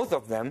 both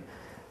of them,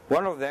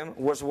 one of them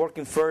was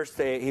working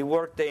first, he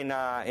worked in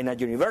a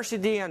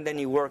university, and then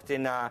he worked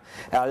in a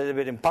little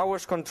bit in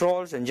powers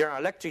controls and General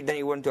Electric, then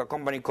he went to a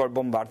company called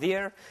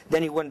Bombardier,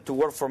 then he went to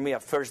work for me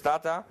at First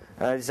Data,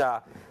 it's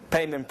a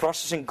payment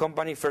processing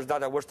company, First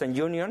Data Western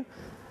Union,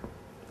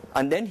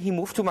 and then he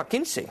moved to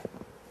McKinsey.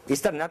 Is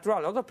that natural?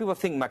 A lot of people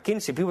think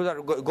McKinsey, people that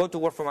go to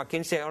work for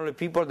McKinsey are only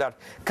people that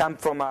come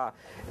from a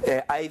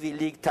Ivy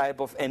League type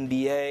of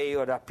MBA,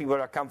 or that people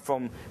that come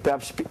from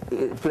perhaps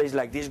places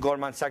like this,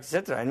 Goldman Sachs,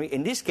 etc. And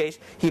in this case,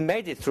 he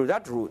made it through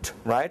that route,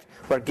 right?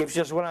 Where it gives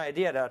just one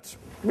idea that,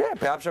 yeah,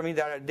 perhaps, I mean,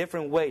 there are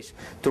different ways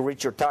to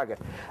reach your target.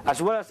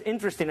 As well as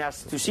interesting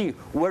as to see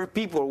where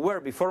people were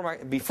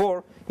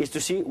before is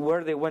to see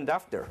where they went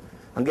after.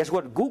 And guess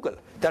what? Google.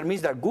 That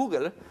means that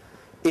Google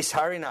is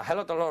hiring a hell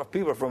of a lot of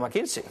people from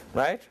McKinsey,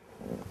 right?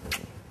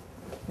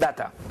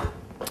 Data.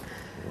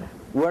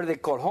 Where they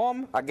call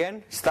home,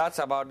 again, stats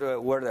about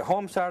where their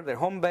homes are, their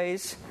home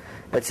base,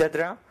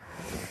 etc.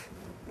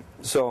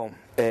 So,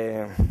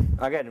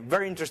 again,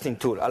 very interesting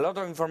tool. A lot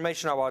of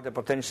information about the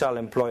potential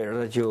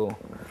employer that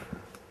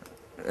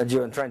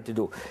you're trying to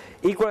do.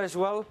 Equal as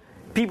well,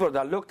 people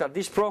that looked at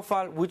this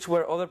profile, which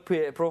were other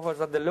profiles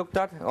that they looked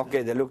at?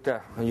 Okay, they looked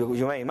at,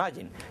 you may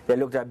imagine, they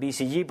looked at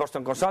BCG,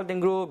 Boston Consulting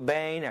Group,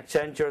 Bain,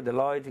 Accenture,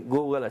 Deloitte,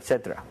 Google,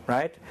 etc.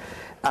 Right?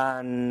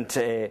 And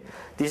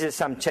this is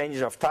some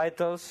changes of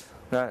titles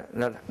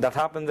that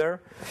happened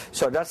there.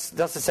 So that's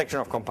the section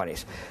of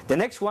companies. The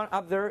next one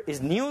up there is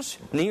news.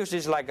 News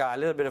is like a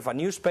little bit of a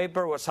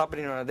newspaper, what's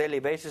happening on a daily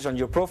basis on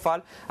your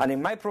profile. And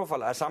in my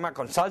profile, as I'm a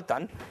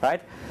consultant,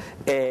 right,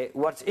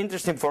 what's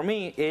interesting for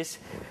me is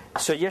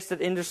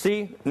suggested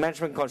industry,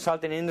 management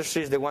consulting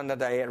industry is the one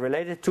that I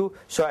related to,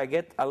 so I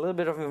get a little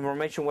bit of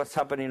information what's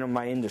happening in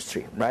my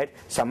industry, right?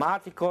 Some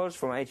articles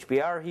from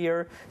HBR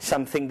here,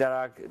 some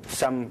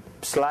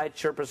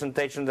slideshow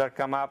presentations that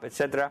come up,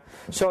 etc.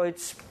 So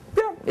it's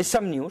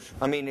some news.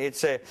 I mean,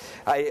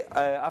 I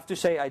have to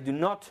say I do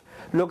not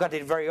look at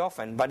it very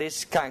often, but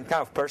it's kind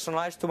of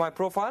personalized to my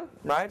profile,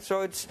 right?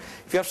 So it's,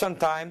 if you have some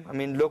time, I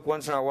mean, look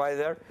once in a while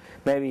there,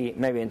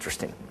 maybe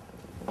interesting.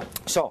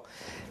 So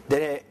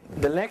the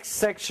next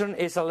section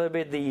is a little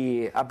bit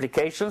the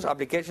applications.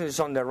 Applications is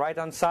on the right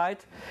hand side,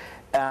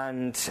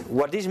 and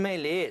what this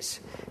mainly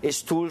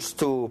is tools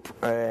to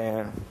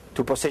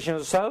position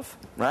yourself,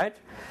 right?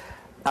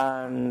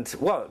 And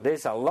well,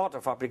 there's a lot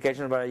of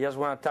applications, but I just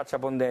want to touch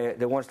upon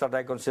the ones that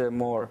I consider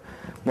more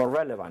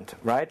relevant,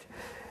 right?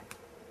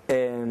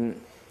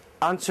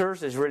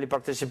 Answers is really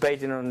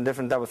participating on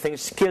different type of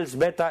things. Skills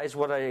beta is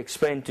what I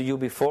explained to you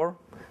before,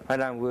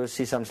 and we'll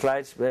see some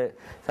slides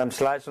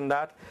on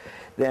that.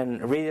 Then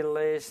reading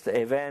list,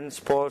 events,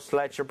 polls,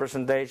 slideshow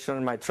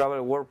presentation, my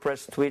travel,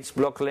 WordPress, tweets,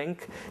 blog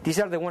link. These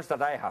are the ones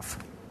that I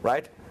have,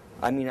 right?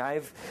 I mean,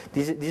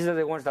 these are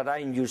the ones that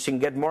I'm using.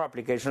 Get more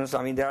applications.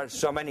 I mean, there are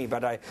so many,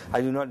 but I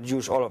do not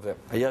use all of them.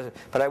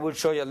 But I will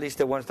show you at least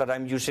the ones that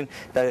I'm using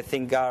that I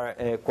think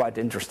are quite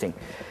interesting.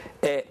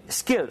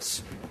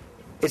 Skills.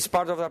 It's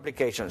part of the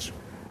applications.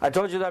 I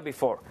told you that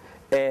before.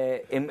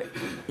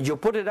 You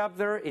put it up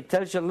there, it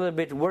tells you a little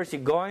bit where's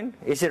it going.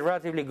 Is it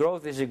relatively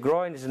growth? Is it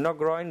growing? Is it not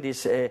growing?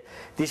 This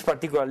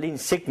particular Lean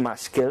Sigma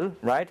skill,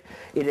 right?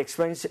 It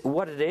explains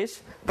what it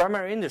is.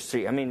 Primary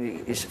industry, I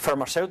mean, it's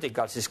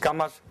pharmaceuticals.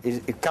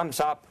 It comes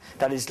up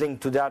that is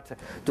linked to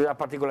that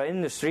particular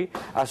industry.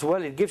 As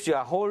well, it gives you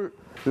a whole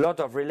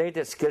lot of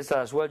related skills that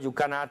as well you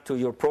can add to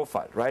your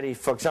profile, right? If,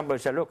 for example, you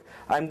say, look,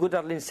 I'm good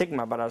at Lean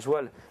Sigma, but as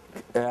well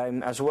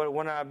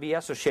want to be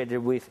associated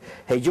with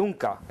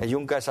Hejunka.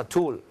 Hejunka is a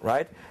tool,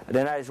 right? And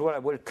then I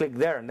will click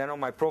there, and then on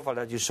my profile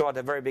that you saw at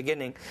the very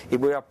beginning, it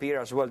will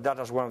appear as well that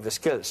as one of the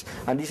skills.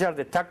 And these are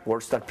the tag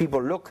words that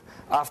people look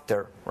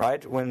after,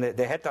 right? When the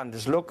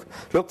headhunters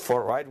look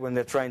for, right? When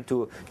they're trying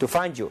to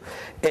find you.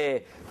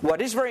 What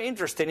is very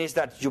interesting is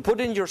that you put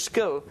in your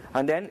skill,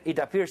 and then it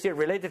appears here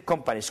related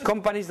companies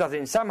that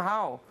in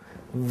somehow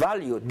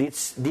value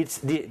this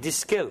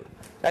skill.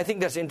 I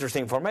think that's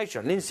interesting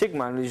information. Lean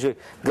Sigma,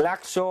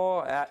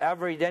 Glaxo,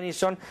 Avery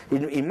Dennison,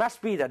 it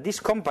must be that these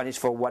companies,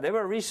 for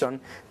whatever reason,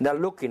 they're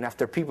looking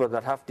after people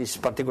that have this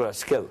particular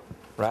skill,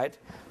 right?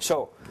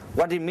 So,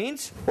 what it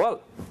means?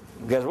 Well,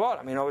 guess what?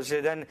 I mean,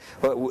 obviously then,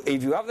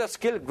 if you have that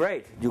skill,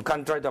 great. You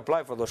can try to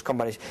apply for those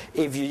companies.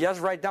 If you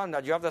just write down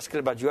that you have that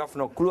skill but you have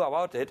no clue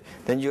about it,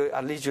 then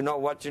at least you know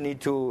what you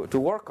need to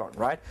work on,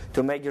 right?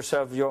 To make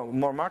yourself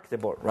more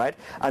marketable, right?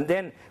 And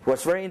then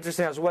what's very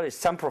interesting as well is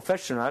some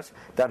professionals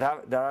that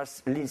are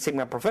Lean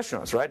Sigma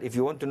professionals, right? If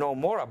you want to know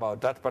more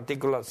about that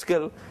particular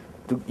skill,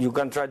 you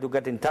can try to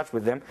get in touch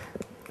with them.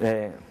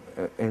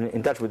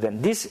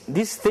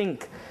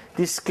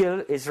 This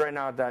skill is right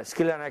now, the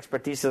skill and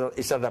expertise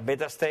is at the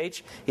beta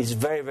stage. It's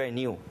very, very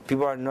new.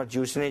 People are not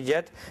using it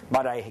yet,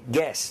 but I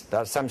guess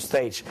that at some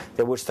stage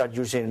they will start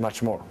using it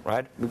much more,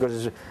 right?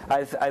 Because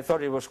I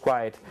thought it was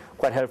quite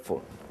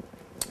helpful.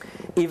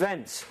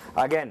 Events,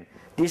 again,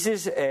 this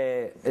is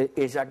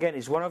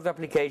one of the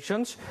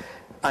applications,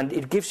 and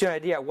it gives you an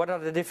idea what are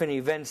the different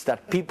events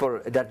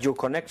that your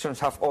connections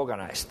have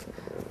organized.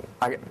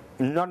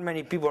 Not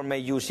many people may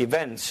use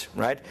events,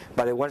 right?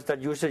 But the ones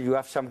that use it, you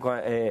have some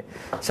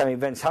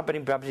events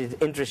happening. Perhaps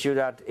it interests you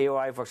that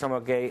AOI, for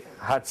example,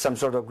 had some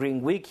sort of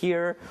green week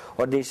here,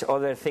 or this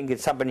other thing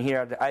is happening here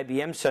at the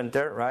IBM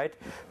Center, right?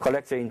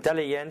 Collector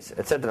intelligence,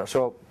 etc.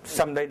 So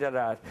some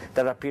data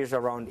that appears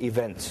around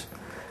events,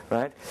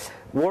 right?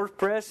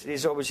 WordPress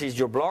is obviously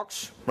your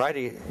blogs, right?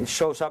 It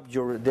shows up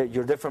your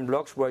different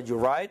blogs where you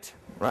write.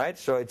 Right,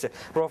 so it's a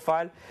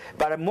profile.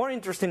 But more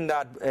interesting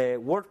than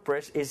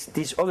WordPress is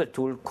this other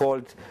tool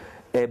called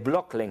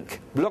BlockLink.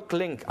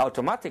 BlockLink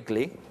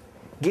automatically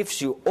gives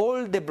you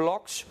all the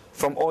blocks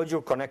from all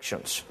your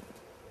connections.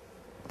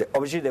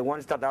 Obviously, the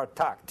ones that are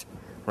tagged,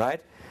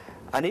 right?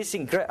 And it's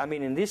incredible. I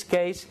mean, in this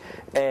case,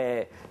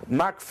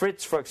 Mark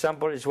Fritz, for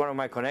example, is one of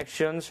my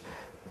connections.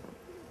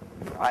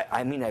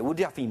 I mean, I would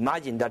have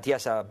imagined that he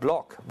has a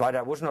blog, but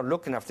I was not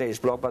looking after his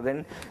blog. But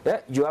then,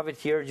 you have it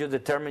here, you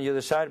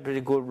decide,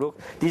 pretty cool look.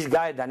 This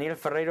guy, Daniel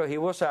Ferreiro, he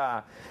was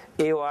a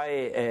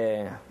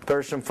AOI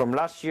person from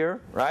last year,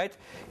 right?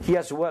 He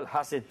as well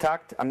has it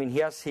tagged. I mean, he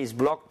has his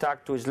blog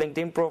tagged to his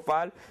LinkedIn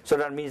profile, so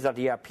that means that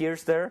he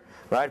appears there,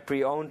 right?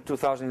 Pre-owned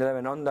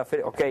 2011 Honda.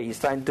 Okay, he's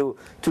trying to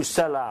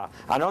sell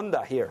an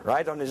Honda here,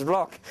 right, on his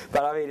blog.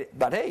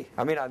 But hey,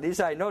 I mean, at least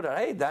I know that.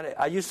 Hey, Dan,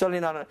 are you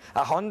selling a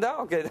Honda?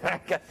 Okay, then I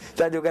can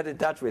try to get in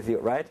touch with you,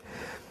 right?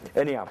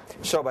 Anyhow,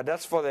 but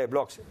that's for the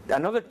blogs.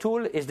 Another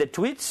tool is the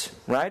tweets,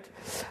 right?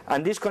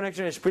 And this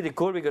connection is pretty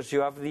cool because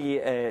you have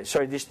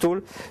this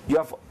tool. You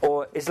have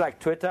it's like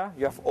Twitter.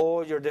 You have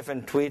all your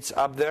different tweets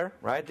up there,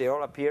 right? They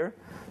all appear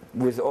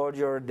with all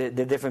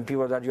the different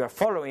people that you are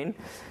following.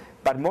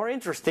 But more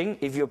interesting,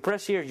 if you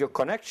press here your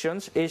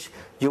connections, is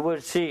you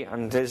will see,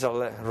 and there's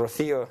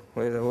Rocío.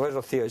 Where's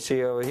Rocío? Is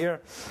she over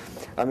here?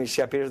 I mean,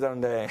 she appears down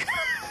the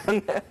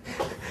on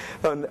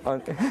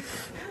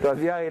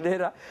Rocío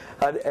Aguilera.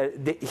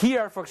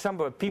 Here, for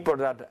example, people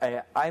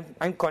that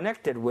I'm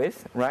connected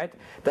with, right,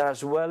 that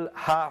as well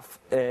have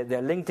their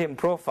LinkedIn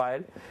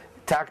profile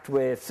tagged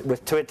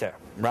with Twitter,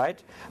 right,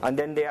 and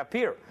then they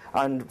appear.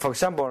 And for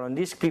example, on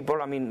these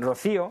people, I mean,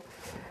 Rocío.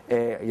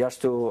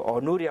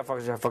 Or Nuria, for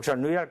example,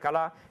 Nuria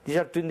Alcalá, these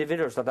are two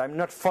individuals that I'm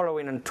not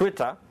following on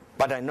Twitter,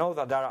 but I know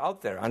that they're out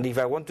there. And if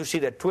I want to see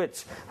the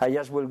tweets, I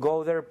just will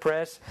go there,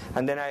 press,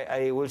 and then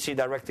I will see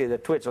directly the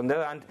tweets. On the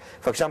other hand,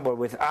 for example,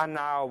 with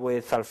Ana,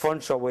 with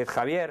Alfonso, with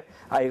Javier,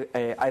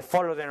 I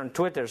follow them on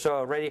Twitter, so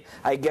already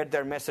I get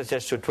their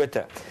messages to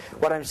Twitter.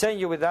 What I'm saying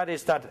you with that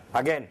is that,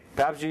 again,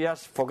 perhaps you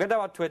just forget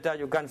about Twitter,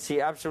 you can see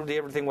absolutely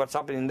everything what's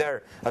happening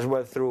there as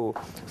well through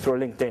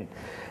LinkedIn.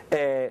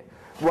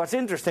 What's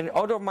interesting,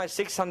 out of my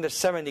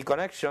 670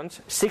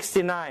 connections,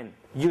 69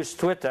 use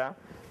Twitter,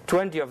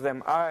 20 of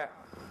them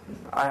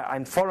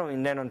I'm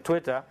following them on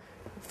Twitter,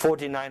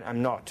 49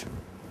 I'm not.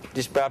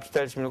 This perhaps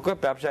tells me, okay,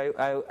 perhaps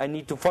I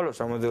need to follow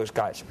some of those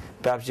guys.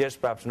 Perhaps yes,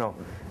 perhaps no.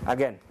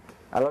 Again,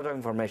 a lot of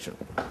information.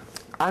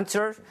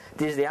 Answer,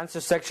 this is the answer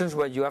sections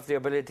where you have the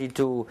ability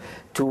to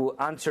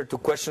answer to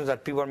questions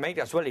that people make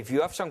as well. If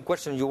you have some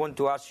questions you want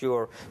to ask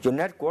your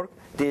network,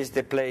 this is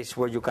the place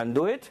where you can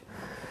do it.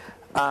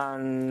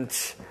 And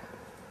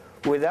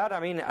with that,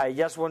 I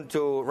just want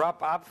to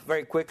wrap up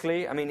very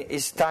quickly.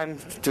 It's time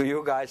to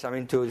you guys,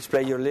 to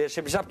display your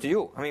leadership. It's up to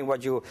you.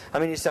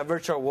 It's a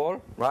virtual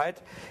wall, right?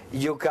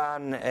 You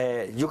can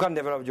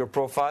develop your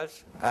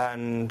profiles,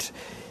 and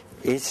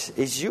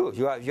it's you.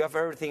 You have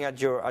everything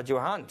at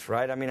your hand,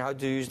 right? How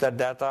to use that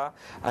data,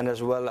 and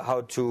as well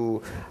how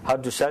to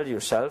sell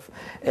yourself.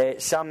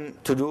 Some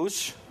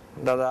to-dos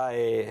that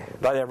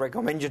I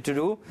recommend you to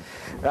do,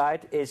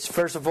 right? Is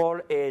first of all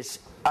is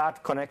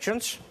add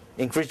connections.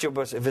 Increase your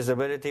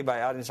visibility by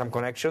adding some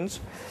connections.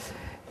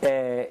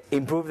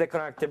 Improve the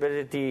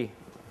connectivity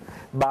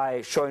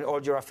by showing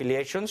all your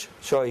affiliations.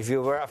 So if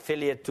you were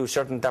affiliate to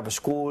certain type of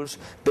schools,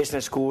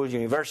 business schools,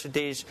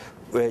 universities,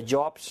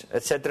 jobs,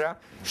 etc.,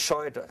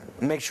 show it.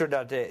 Make sure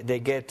that they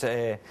get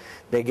in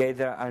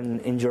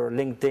your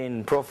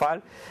LinkedIn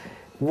profile.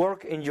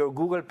 Work in your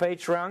Google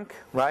page rank,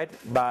 right?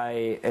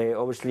 By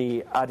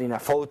obviously adding a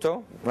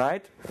photo,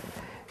 right?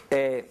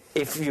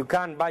 If you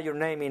can buy your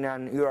name in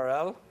an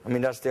URL,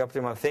 that's the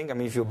optimal thing.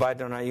 If you buy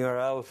it on a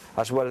URL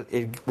as well,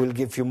 it will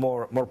give you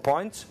more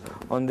points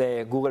on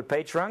the Google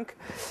page rank.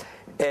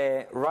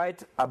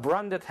 Write a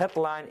branded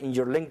headline in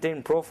your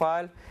LinkedIn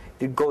profile.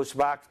 It goes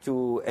back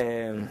to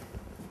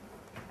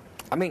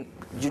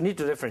you need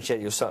to differentiate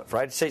yourself,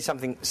 right? Say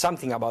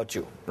something about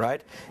you,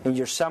 right? In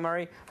your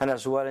summary, and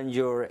as well in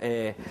your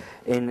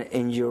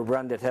in your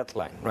branded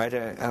headline, right?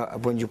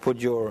 When you put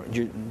your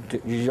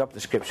job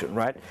description,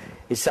 right?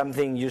 It's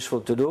something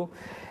useful to do.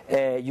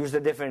 Use the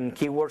different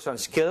keywords and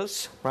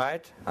skills,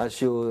 right? As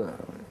you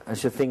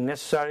think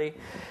necessary.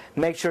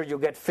 Make sure you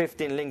get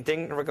 15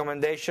 LinkedIn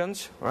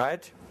recommendations,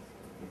 right?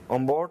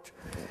 On board.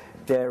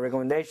 The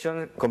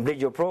recommendation, complete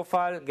your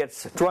profile,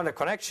 gets 200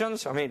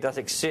 connections. That's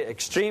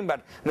extreme,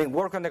 but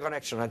work on the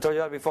connection. I told you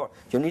that before.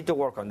 You need to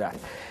work on that.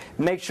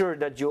 Make sure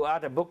that you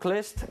add a book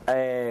list.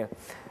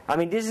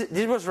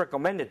 This was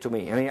recommended to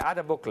me. Add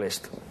a book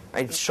list.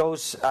 It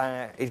shows,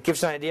 it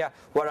gives an idea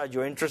what are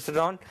you interested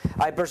on.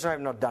 I personally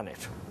have not done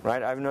it,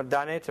 right? I've not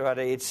done it, but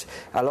it's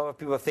a lot of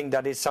people think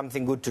that is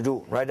something good to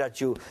do, right?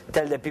 That you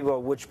tell the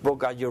people which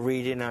book are you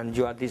reading and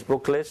you add this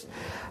book list.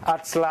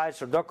 Add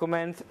slides or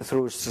document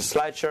through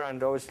SlideShare,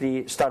 and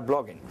obviously start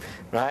blogging,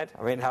 right?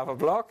 Have a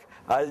blog,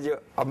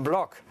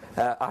 unblog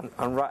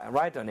and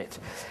write on it.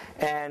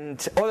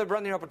 And other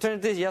branding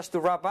opportunities, just to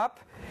wrap up,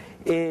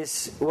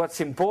 is what's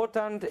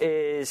important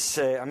is,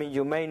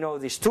 you may know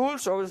these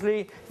tools,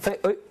 obviously.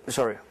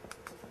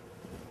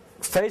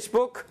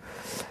 Facebook,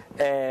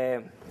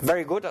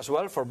 very good as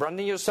well for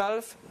branding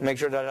yourself. Make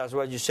sure that as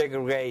well you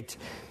segregate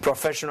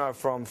professional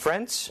from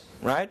friends,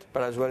 right?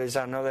 But as well is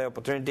another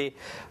opportunity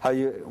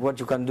what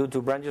you can do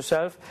to brand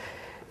yourself.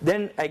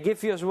 Then I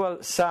give you as well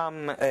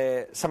some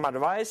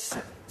advice.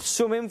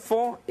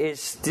 ZoomInfo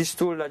is this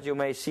tool that you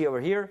may see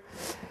over here.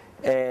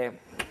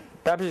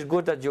 Perhaps it's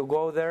good that you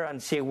go there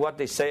and see what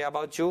they say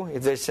about you,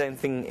 if there's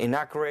anything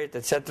inaccurate,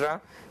 etc.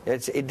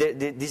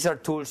 These are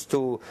tools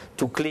to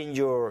clean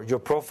your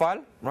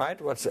profile, right?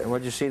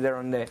 What you see there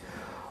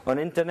on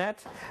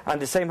internet.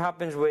 And the same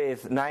happens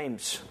with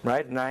names,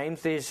 right?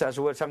 Names is as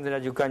well something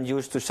that you can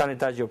use to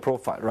sanitize your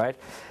profile, right?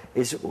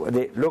 It's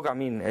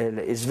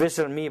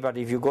Visual Me, but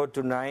if you go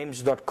to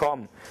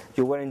names.com,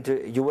 you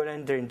will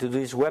enter into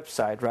this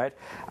website, right?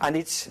 And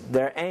it's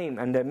their aim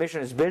and their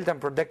mission is build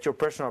and protect your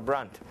personal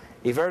brand.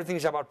 If everything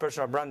is about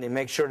personal branding,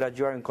 make sure that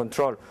you are in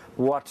control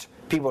what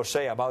people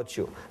say about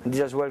you. And this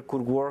as well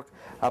could work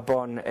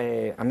upon,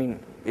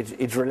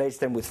 it relates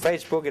them with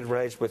Facebook, it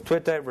relates with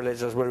Twitter, it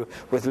relates as well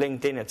with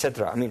LinkedIn,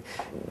 etc.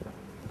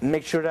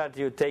 Make sure that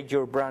you take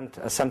your brand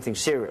as something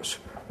serious,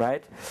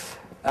 right?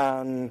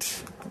 And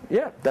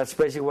yeah, that's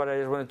basically what I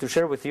just wanted to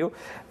share with you.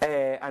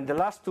 And the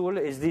last tool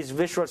is this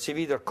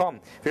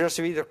visualcv.com.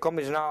 Visualcv.com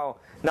is now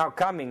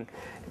coming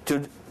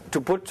to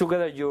put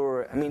together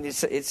your,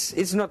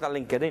 it's not a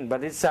LinkedIn,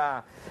 but it's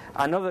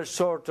another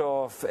sort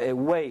of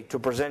way to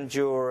present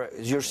your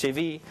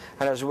CV,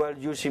 and as well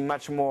using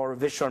much more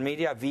visual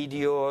media,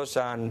 videos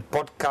and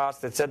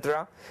podcasts,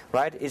 etc.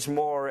 Right? It's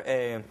more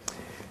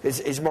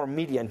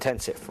media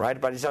intensive, right?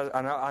 But it's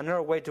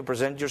another way to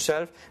present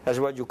yourself as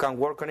well. You can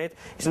work on it.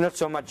 It's not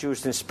so much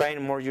used in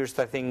Spain, more used,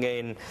 I think,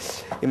 in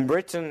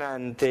Britain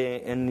and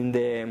in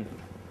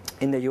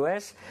the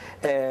US.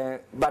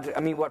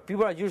 But what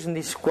people are using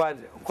this quite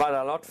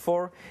a lot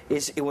for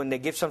is when they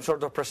give some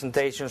sort of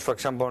presentations, for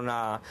example,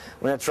 when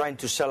they're trying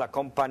to sell a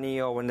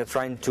company or when they're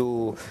trying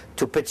to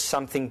pitch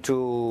something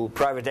to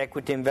private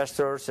equity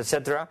investors,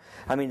 etc.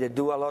 They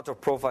do a lot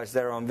of profiles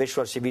there on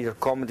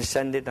visualcv.com. They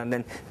send it, and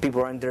then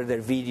people enter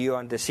their video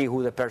and they see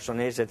who the person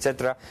is,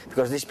 etc.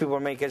 Because these people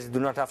makers do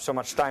not have so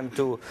much time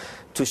to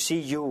see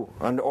you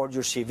and all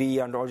your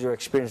CV and all your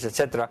experience,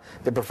 etc.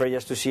 They prefer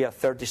just to see a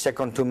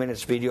 30-second, 2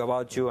 minutes video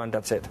about you, and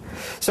that's it.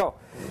 So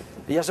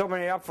just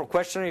open it up for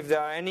questions if there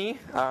are any,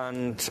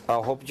 and I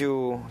hope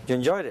you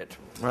enjoyed it.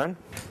 Right?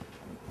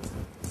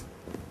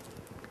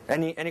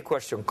 Any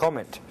question,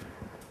 comment?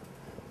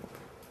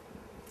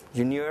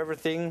 You knew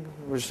everything?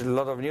 There's a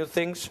lot of new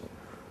things?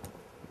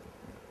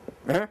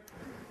 Huh?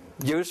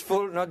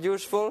 Useful, not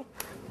useful?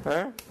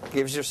 Huh?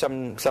 Gives you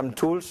some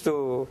tools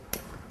to...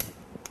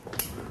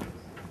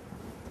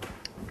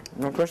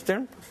 No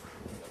question?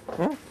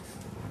 Huh?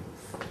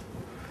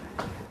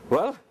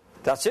 Well,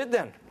 that's it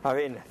then. I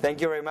mean,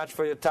 thank you very much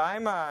for your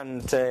time,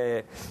 and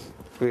I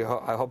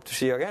hope to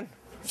see you again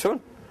soon.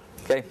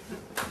 Okay,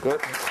 good.